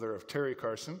 the mother of Terry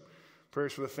Carson.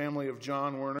 Prayers for the family of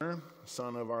John Werner,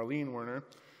 son of Arlene Werner.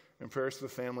 And prayers for the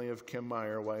family of Kim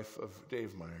Meyer, wife of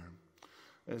Dave Meyer.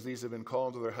 As these have been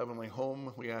called to their heavenly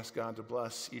home, we ask God to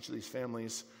bless each of these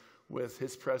families with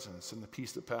his presence and the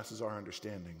peace that passes our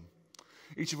understanding.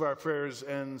 Each of our prayers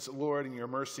ends, Lord, in your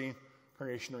mercy.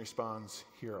 Congregation responds,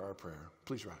 hear our prayer.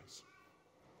 Please rise.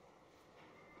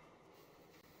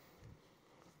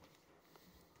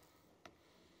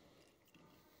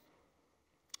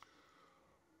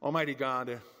 Almighty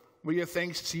God, we give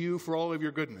thanks to you for all of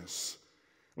your goodness,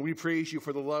 and we praise you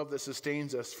for the love that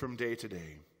sustains us from day to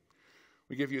day.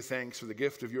 We give you thanks for the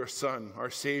gift of your Son,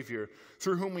 our Savior,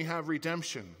 through whom we have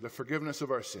redemption, the forgiveness of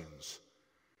our sins.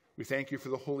 We thank you for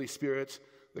the Holy Spirit,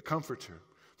 the Comforter,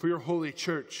 for your holy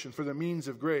church, and for the means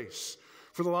of grace,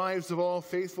 for the lives of all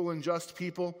faithful and just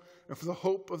people, and for the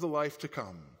hope of the life to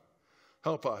come.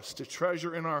 Help us to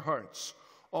treasure in our hearts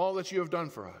all that you have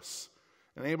done for us.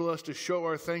 Enable us to show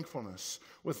our thankfulness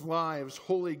with lives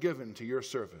wholly given to your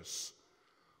service.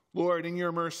 Lord, in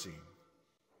your mercy.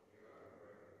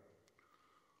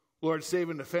 Lord, save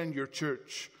and defend your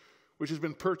church, which has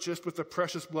been purchased with the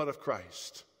precious blood of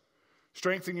Christ.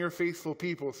 Strengthen your faithful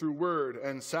people through word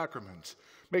and sacrament,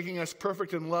 making us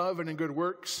perfect in love and in good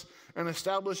works, and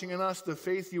establishing in us the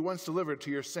faith you once delivered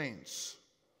to your saints.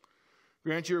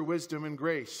 Grant your wisdom and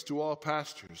grace to all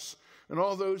pastors and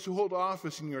all those who hold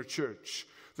office in your church,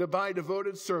 that by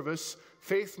devoted service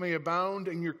faith may abound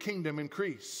and your kingdom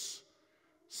increase.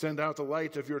 Send out the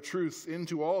light of your truth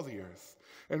into all the earth,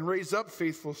 and raise up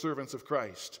faithful servants of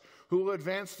Christ, who will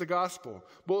advance the gospel,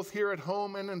 both here at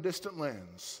home and in distant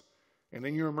lands. And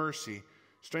in your mercy,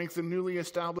 strengthen newly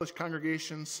established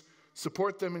congregations,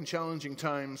 support them in challenging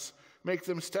times, make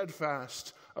them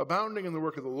steadfast, abounding in the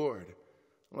work of the Lord.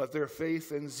 Let their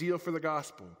faith and zeal for the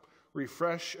gospel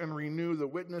refresh and renew the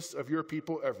witness of your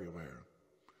people everywhere.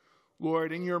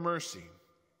 Lord, in your mercy.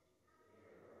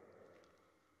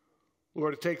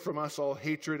 Lord, take from us all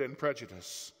hatred and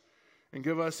prejudice, and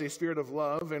give us a spirit of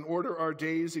love, and order our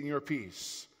days in your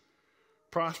peace.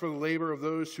 Prosper the labor of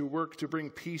those who work to bring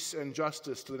peace and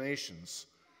justice to the nations,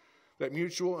 that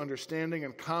mutual understanding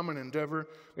and common endeavor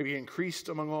may be increased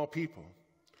among all people.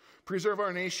 Preserve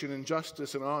our nation in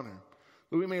justice and honor,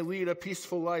 that we may lead a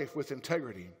peaceful life with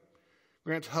integrity.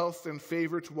 Grant health and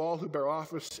favor to all who bear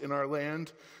office in our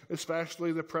land,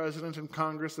 especially the President and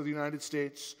Congress of the United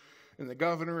States, and the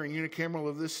governor and unicameral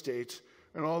of this state,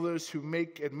 and all those who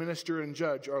make, administer, and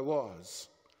judge our laws.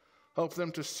 Help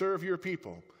them to serve your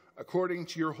people according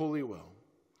to your holy will.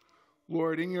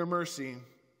 Lord, in your mercy.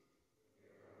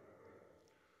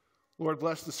 Lord,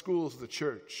 bless the schools of the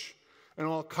church, and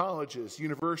all colleges,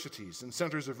 universities, and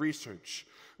centers of research,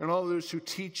 and all those who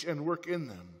teach and work in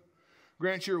them.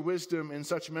 Grant your wisdom in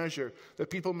such measure that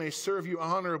people may serve you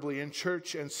honorably in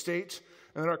church and state,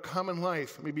 and that our common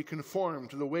life may be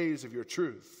conformed to the ways of your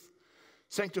truth.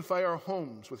 Sanctify our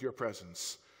homes with your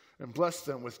presence, and bless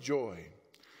them with joy.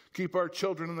 Keep our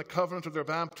children in the covenant of their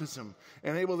baptism,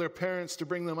 and enable their parents to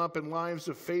bring them up in lives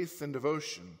of faith and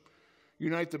devotion.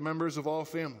 Unite the members of all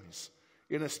families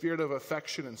in a spirit of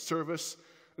affection and service,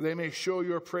 that they may show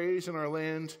your praise in our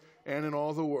land and in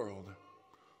all the world.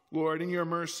 Lord, in your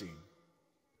mercy.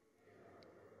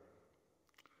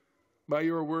 By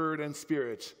your word and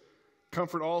spirit,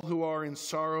 comfort all who are in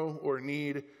sorrow or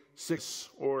need, sickness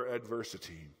or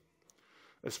adversity,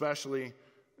 especially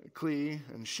Clee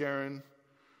and Sharon,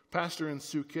 Pastor and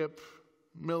Sue Kip,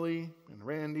 Millie and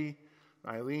Randy,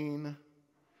 Eileen,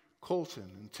 Colton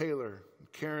and Taylor,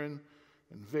 and Karen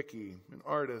and Vicky and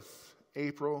Ardith,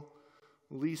 April,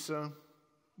 Lisa,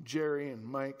 Jerry and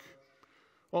Mike,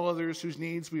 all others whose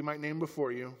needs we might name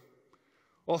before you.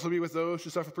 Also be with those who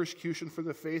suffer persecution for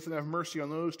the faith, and have mercy on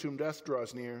those to whom death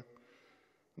draws near.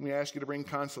 And we ask you to bring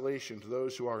consolation to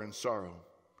those who are in sorrow,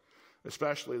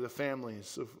 especially the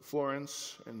families of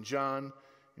Florence and John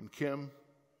and Kim.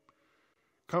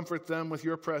 Comfort them with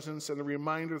your presence, and the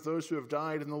reminder of those who have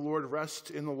died in the Lord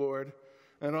rest in the Lord.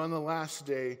 And on the last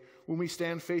day, when we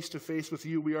stand face to face with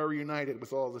you, we are reunited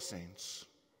with all the saints.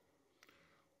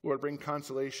 Lord, bring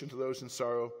consolation to those in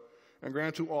sorrow, and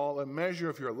grant to all a measure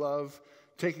of your love,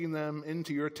 taking them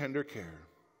into your tender care.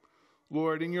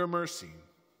 Lord, in your mercy.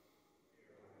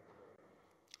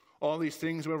 All these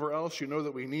things, whatever else you know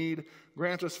that we need,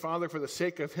 grant us, Father, for the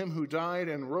sake of him who died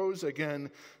and rose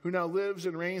again, who now lives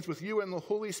and reigns with you and the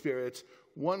Holy Spirit,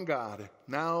 one God,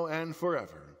 now and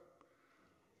forever.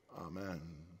 Amen.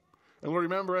 And Lord,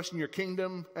 remember us in your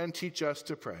kingdom and teach us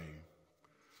to pray.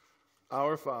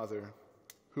 Our Father,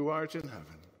 who art in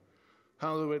heaven,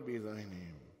 hallowed be thy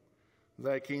name.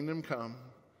 Thy kingdom come,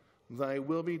 thy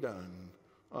will be done,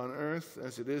 on earth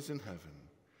as it is in heaven.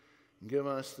 Give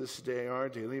us this day our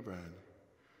daily bread,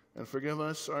 and forgive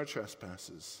us our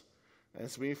trespasses,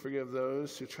 as we forgive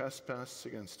those who trespass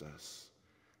against us.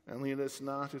 And lead us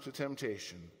not into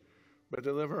temptation, but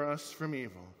deliver us from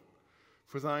evil.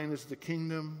 For thine is the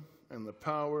kingdom, and the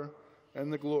power,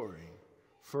 and the glory,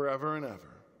 forever and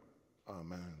ever.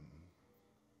 Amen.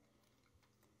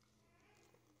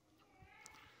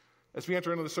 As we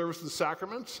enter into the service of the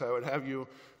sacraments, I would have you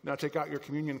now take out your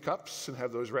communion cups and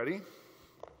have those ready.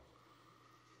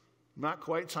 Not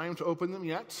quite time to open them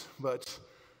yet, but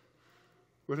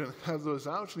we're going to have those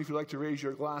out. And if you'd like to raise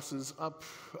your glasses up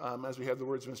as we have the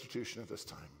words of institution at this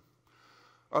time.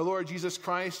 Our Lord Jesus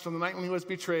Christ, on the night when he was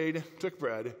betrayed, took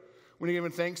bread. When he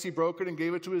gave thanks, he broke it and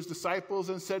gave it to his disciples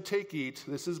and said, "Take, eat.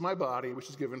 This is my body, which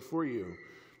is given for you.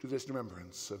 Do this in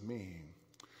remembrance of me."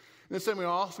 And this time we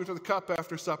also took the cup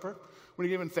after supper. When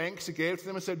he gave thanks, he gave it to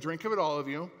them and said, "Drink of it, all of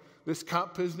you. This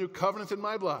cup is new covenant in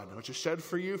my blood, which is shed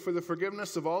for you for the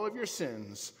forgiveness of all of your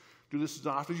sins. Do this as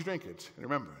often as you drink it in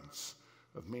remembrance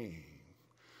of me."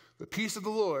 The peace of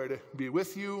the Lord be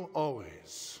with you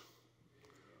always.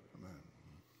 Amen.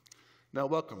 Now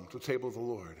welcome to the table of the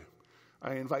Lord.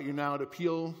 I invite you now to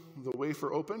peel the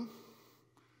wafer open,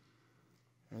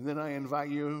 and then I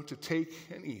invite you to take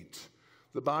and eat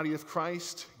the body of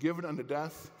Christ given unto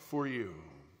death for you.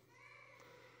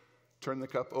 Turn the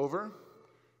cup over,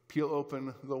 peel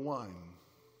open the wine.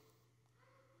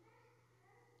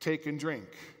 Take and drink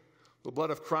the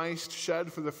blood of Christ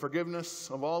shed for the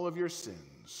forgiveness of all of your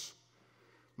sins.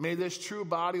 May this true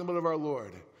body and blood of our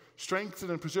Lord strengthen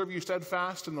and preserve you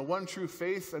steadfast in the one true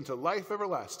faith unto life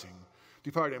everlasting.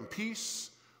 Depart in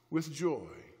peace with joy.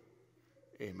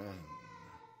 Amen.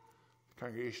 The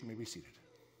congregation may be seated.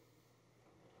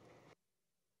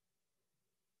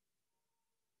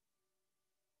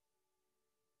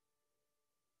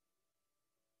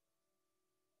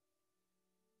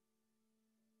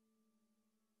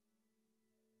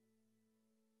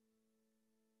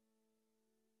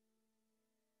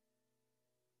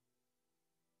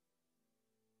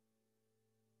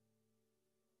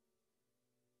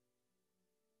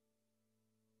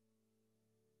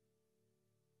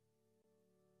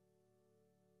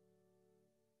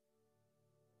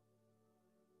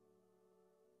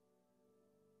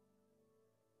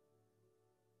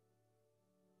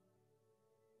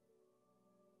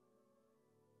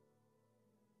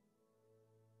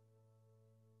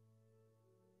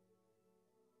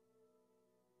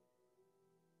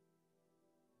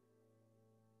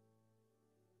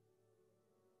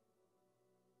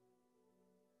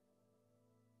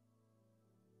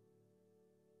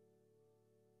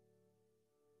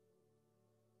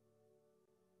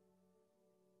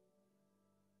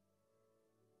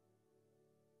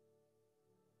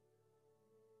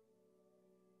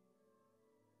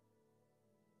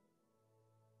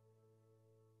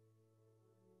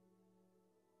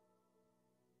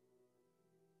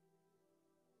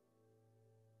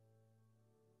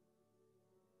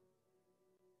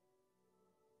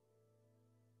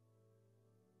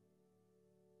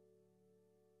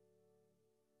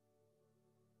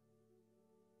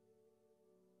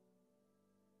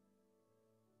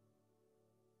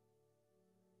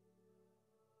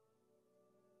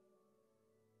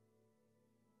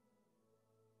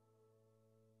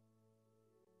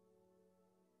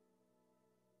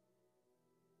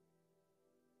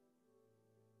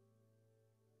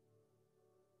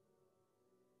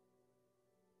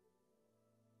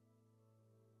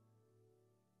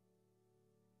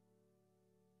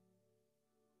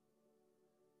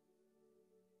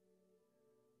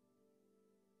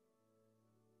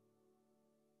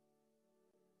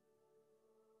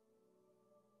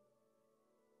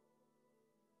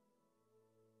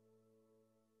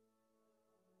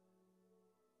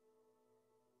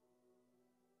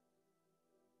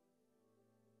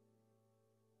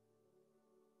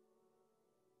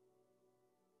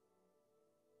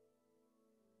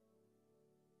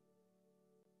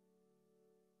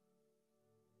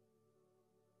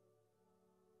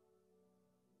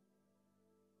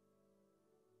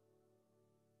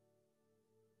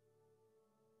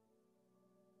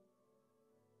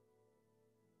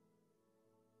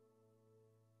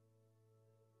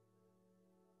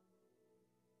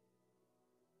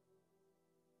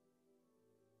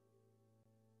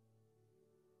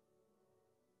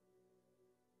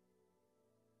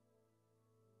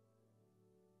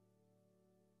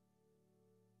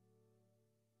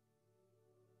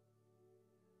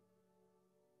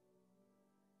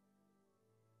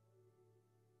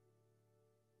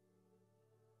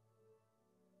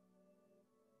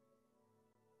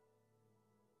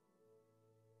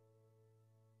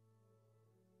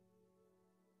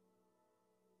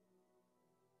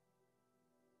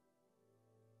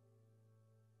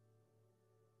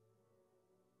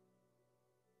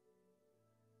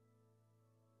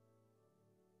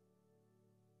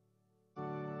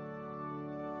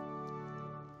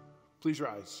 Please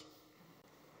rise.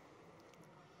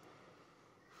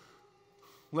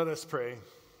 Let us pray.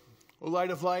 O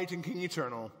light of light and King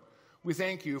eternal, we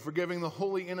thank you for giving the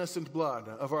holy innocent blood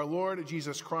of our Lord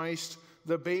Jesus Christ,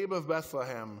 the babe of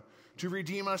Bethlehem, to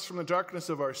redeem us from the darkness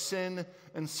of our sin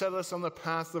and set us on the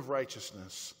path of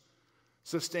righteousness.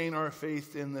 Sustain our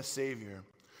faith in the Savior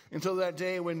until that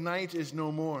day when night is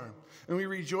no more, and we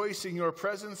rejoice in your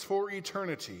presence for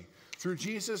eternity. Through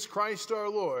Jesus Christ our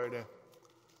Lord.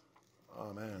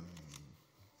 Amen.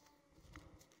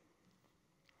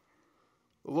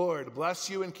 The Lord bless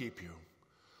you and keep you.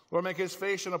 Lord, make his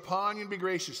face shine upon you and be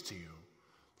gracious to you.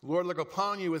 The Lord look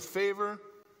upon you with favor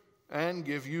and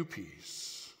give you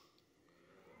peace.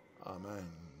 Amen.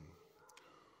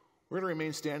 We're going to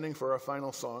remain standing for our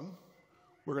final song.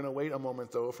 We're going to wait a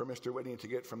moment, though, for Mr. Whitney to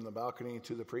get from the balcony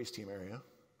to the praise team area.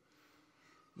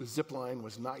 The zip line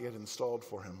was not yet installed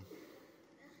for him.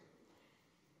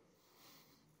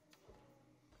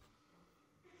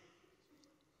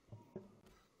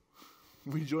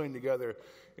 We join together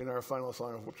in our final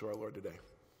song of worship to our Lord today.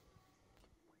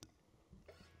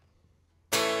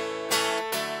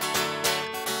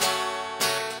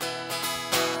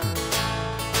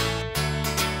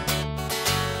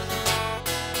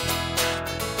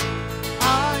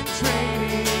 I'm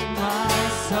trading my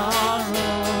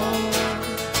sorrows.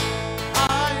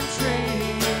 I'm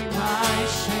trading my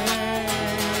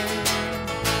shame.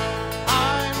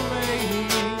 I'm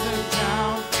laying them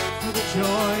down for the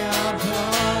joy of the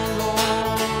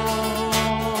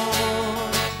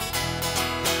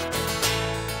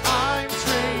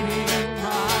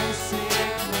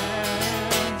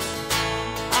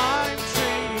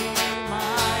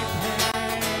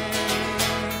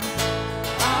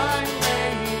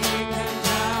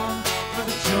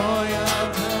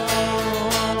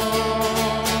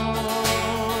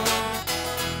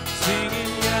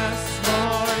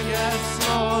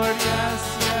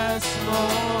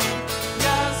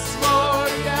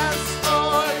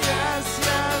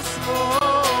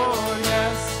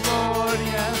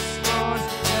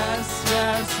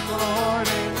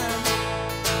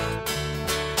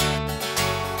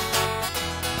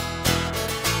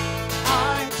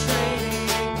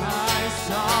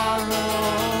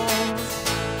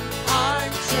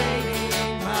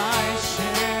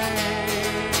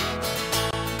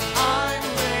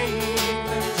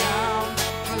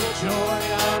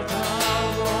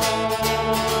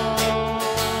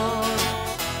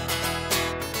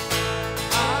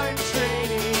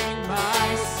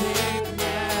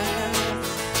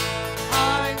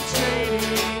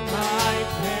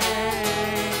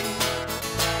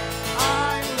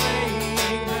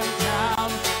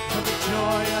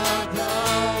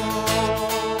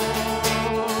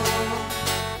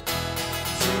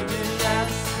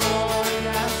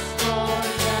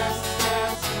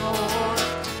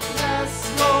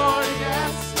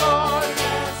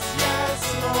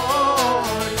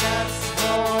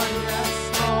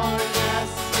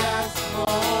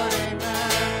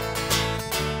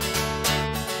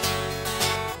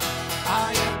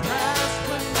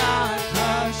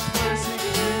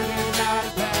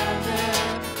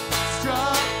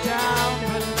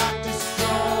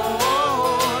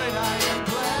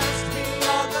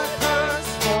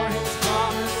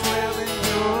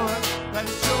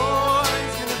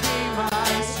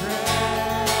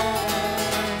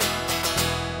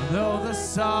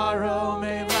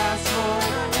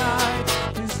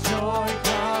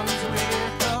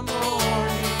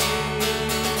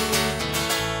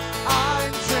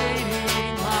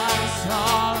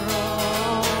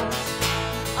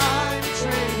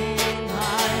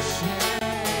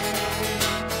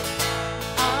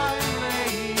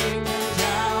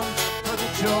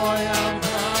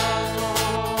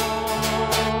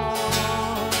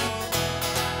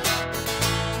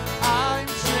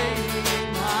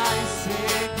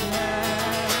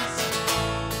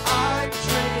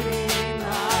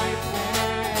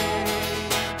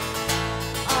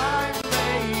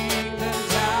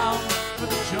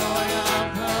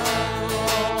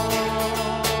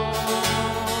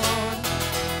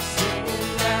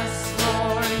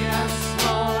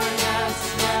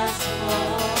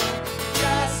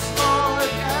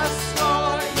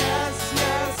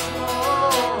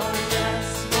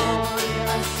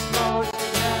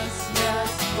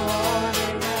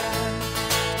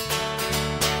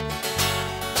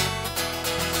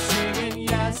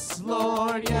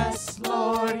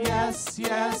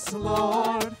yes,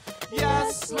 Lord.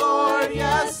 Yes, Lord,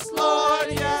 yes, Lord,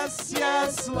 yes,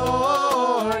 yes,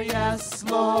 Lord. Yes,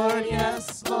 Lord,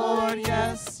 yes, Lord,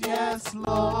 yes, yes,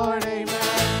 Lord.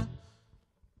 Amen.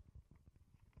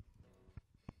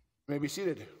 You may be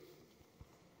seated.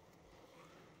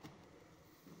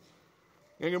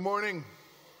 And good morning.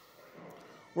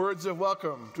 Words of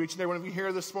welcome to each and every one of you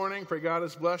here this morning. Pray God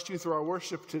has blessed you through our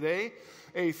worship today.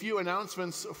 A few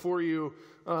announcements for you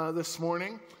this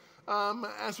morning.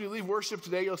 As we leave worship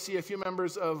today, you'll see a few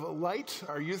members of Light,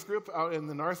 our youth group, out in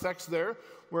the narthex there,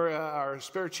 where our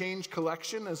spare change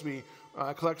collection, as we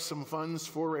collect some funds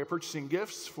for purchasing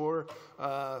gifts for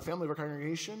family of our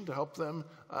congregation to help them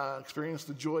experience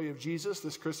the joy of Jesus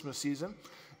this Christmas season.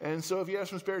 And so if you have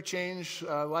some spare change,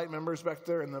 Light members back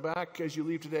there in the back as you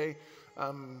leave today,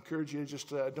 encourage you to just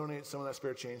donate some of that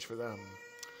spare change for them.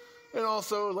 And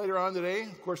also later on today,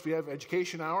 of course, we have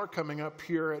Education Hour coming up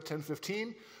here at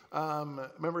 10:15.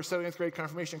 Remember, 7th and 8th grade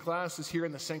confirmation class is here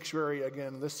in the sanctuary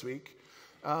again this week.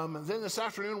 Then this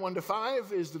afternoon, 1 to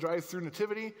 5, is the drive-through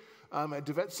nativity at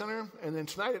DeVette Center. And then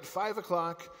tonight at 5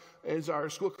 o'clock is our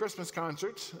school Christmas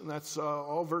concert, and that's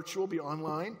all virtual, be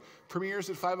online. Premieres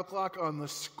at 5 o'clock on the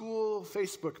school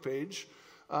Facebook page.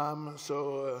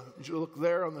 So you look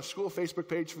there on the school Facebook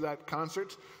page for that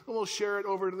concert, and we'll share it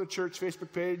over to the church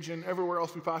Facebook page and everywhere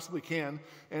else we possibly can,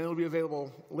 and it'll be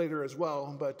available later as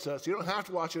well. But so you don't have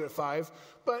to watch it at 5,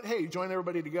 but hey, join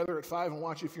everybody together at 5 and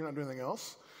watch it if you're not doing anything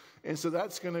else. And so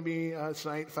that's going to be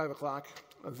tonight, 5 o'clock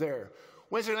there.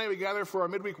 Wednesday night we gather for our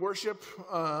midweek worship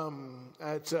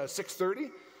at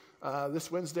 6:30. This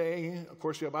Wednesday, of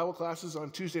course, we have Bible classes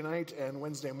on Tuesday night and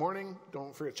Wednesday morning.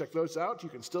 Don't forget to check those out. You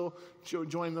can still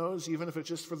join those, even if it's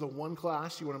just for the one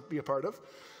class you want to be a part of.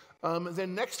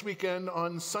 Then next weekend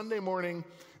on Sunday morning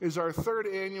is our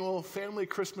 3rd annual Family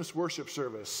Christmas Worship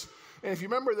Service. And if you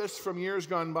remember this from years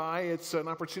gone by, it's an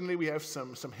opportunity. We have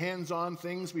some hands-on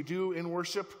things we do in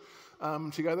worship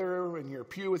together in your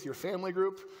pew with your family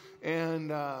group, and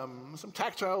some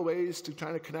tactile ways to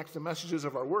try to connect the messages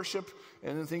of our worship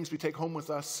and the things we take home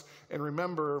with us and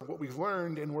remember what we've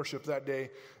learned in worship that day.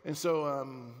 And so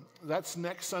that's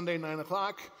next Sunday, 9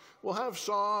 o'clock. We'll have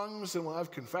songs, and we'll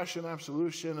have confession,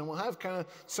 absolution, and we'll have kind of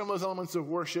some of those elements of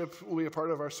worship will be a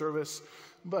part of our service.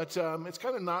 But it's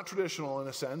kind of not traditional in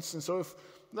a sense. And so if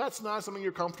that's not something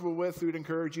you're comfortable with, we'd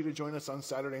encourage you to join us on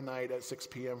Saturday night at 6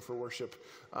 p.m. for worship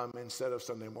instead of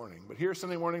Sunday morning. But here,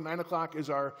 Sunday morning, 9 o'clock, is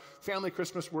our family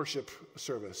Christmas worship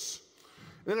service.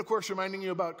 And then, of course, reminding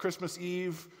you about Christmas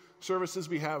Eve services.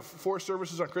 We have 4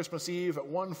 services on Christmas Eve at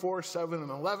 1, 4, 7,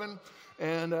 and 11.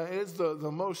 And it is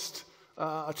the most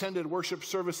attended worship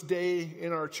service day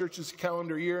in our church's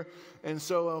calendar year. And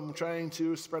so I'm trying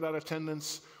to spread out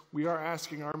attendance. We are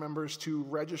asking our members to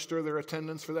register their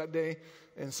attendance for that day,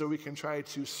 and so we can try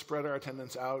to spread our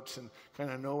attendance out and kind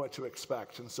of know what to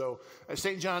expect. And so at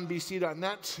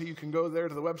stjohnbc.net, you can go there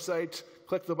to the website,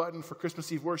 click the button for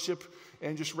Christmas Eve worship,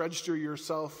 and just register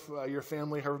yourself, your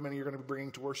family, however many you're going to be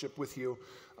bringing to worship with you,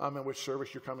 and which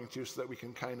service you're coming to, so that we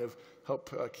can kind of help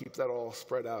keep that all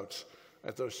spread out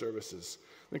at those services.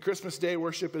 The Christmas Day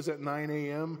worship is at 9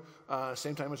 a.m.,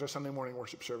 same time as our Sunday morning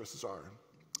worship services are.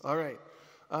 All right.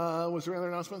 Was there any other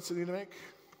announcements that you need to make?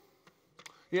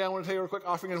 Yeah, I want to tell you real quick,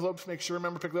 offering envelopes, make sure,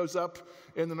 remember, pick those up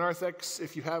in the narthex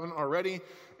if you haven't already.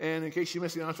 And in case you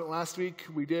missed the announcement last week,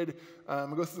 we did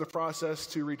go through the process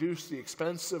to reduce the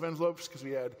expense of envelopes because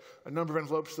we had a number of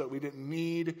envelopes that we didn't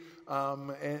need.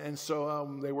 And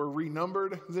so they were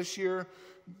renumbered this year.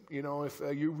 You know, if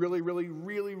you really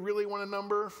want a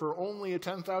number, for only a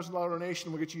 $10,000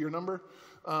 donation, we'll get you your number.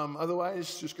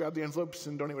 Otherwise, just grab the envelopes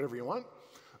and donate whatever you want.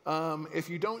 If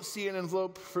you don't see an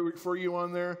envelope for you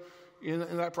on there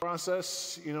in that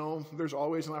process, you know, there's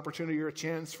always an opportunity or a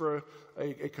chance for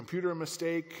a computer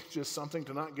mistake, just something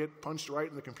to not get punched right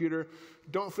in the computer.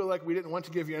 Don't feel like we didn't want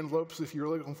to give you envelopes if you're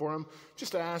looking for them.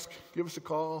 Just ask, give us a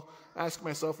call, ask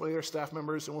myself, one of our staff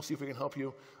members, and we'll see if we can help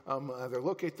you either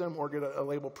locate them or get a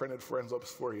label printed for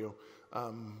envelopes for you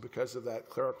because of that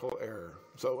clerical error.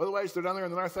 So otherwise, they're down there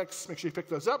in the narthex. Make sure you pick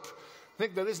those up. I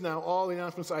think that is now all the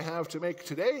announcements I have to make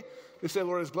today. This day the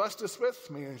Lord has blessed us with.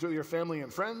 May you enjoy your family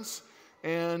and friends.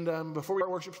 And before we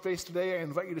start worship space today, I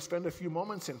invite you to spend a few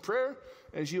moments in prayer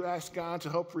as you ask God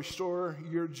to help restore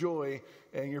your joy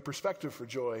and your perspective for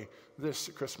joy this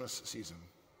Christmas season.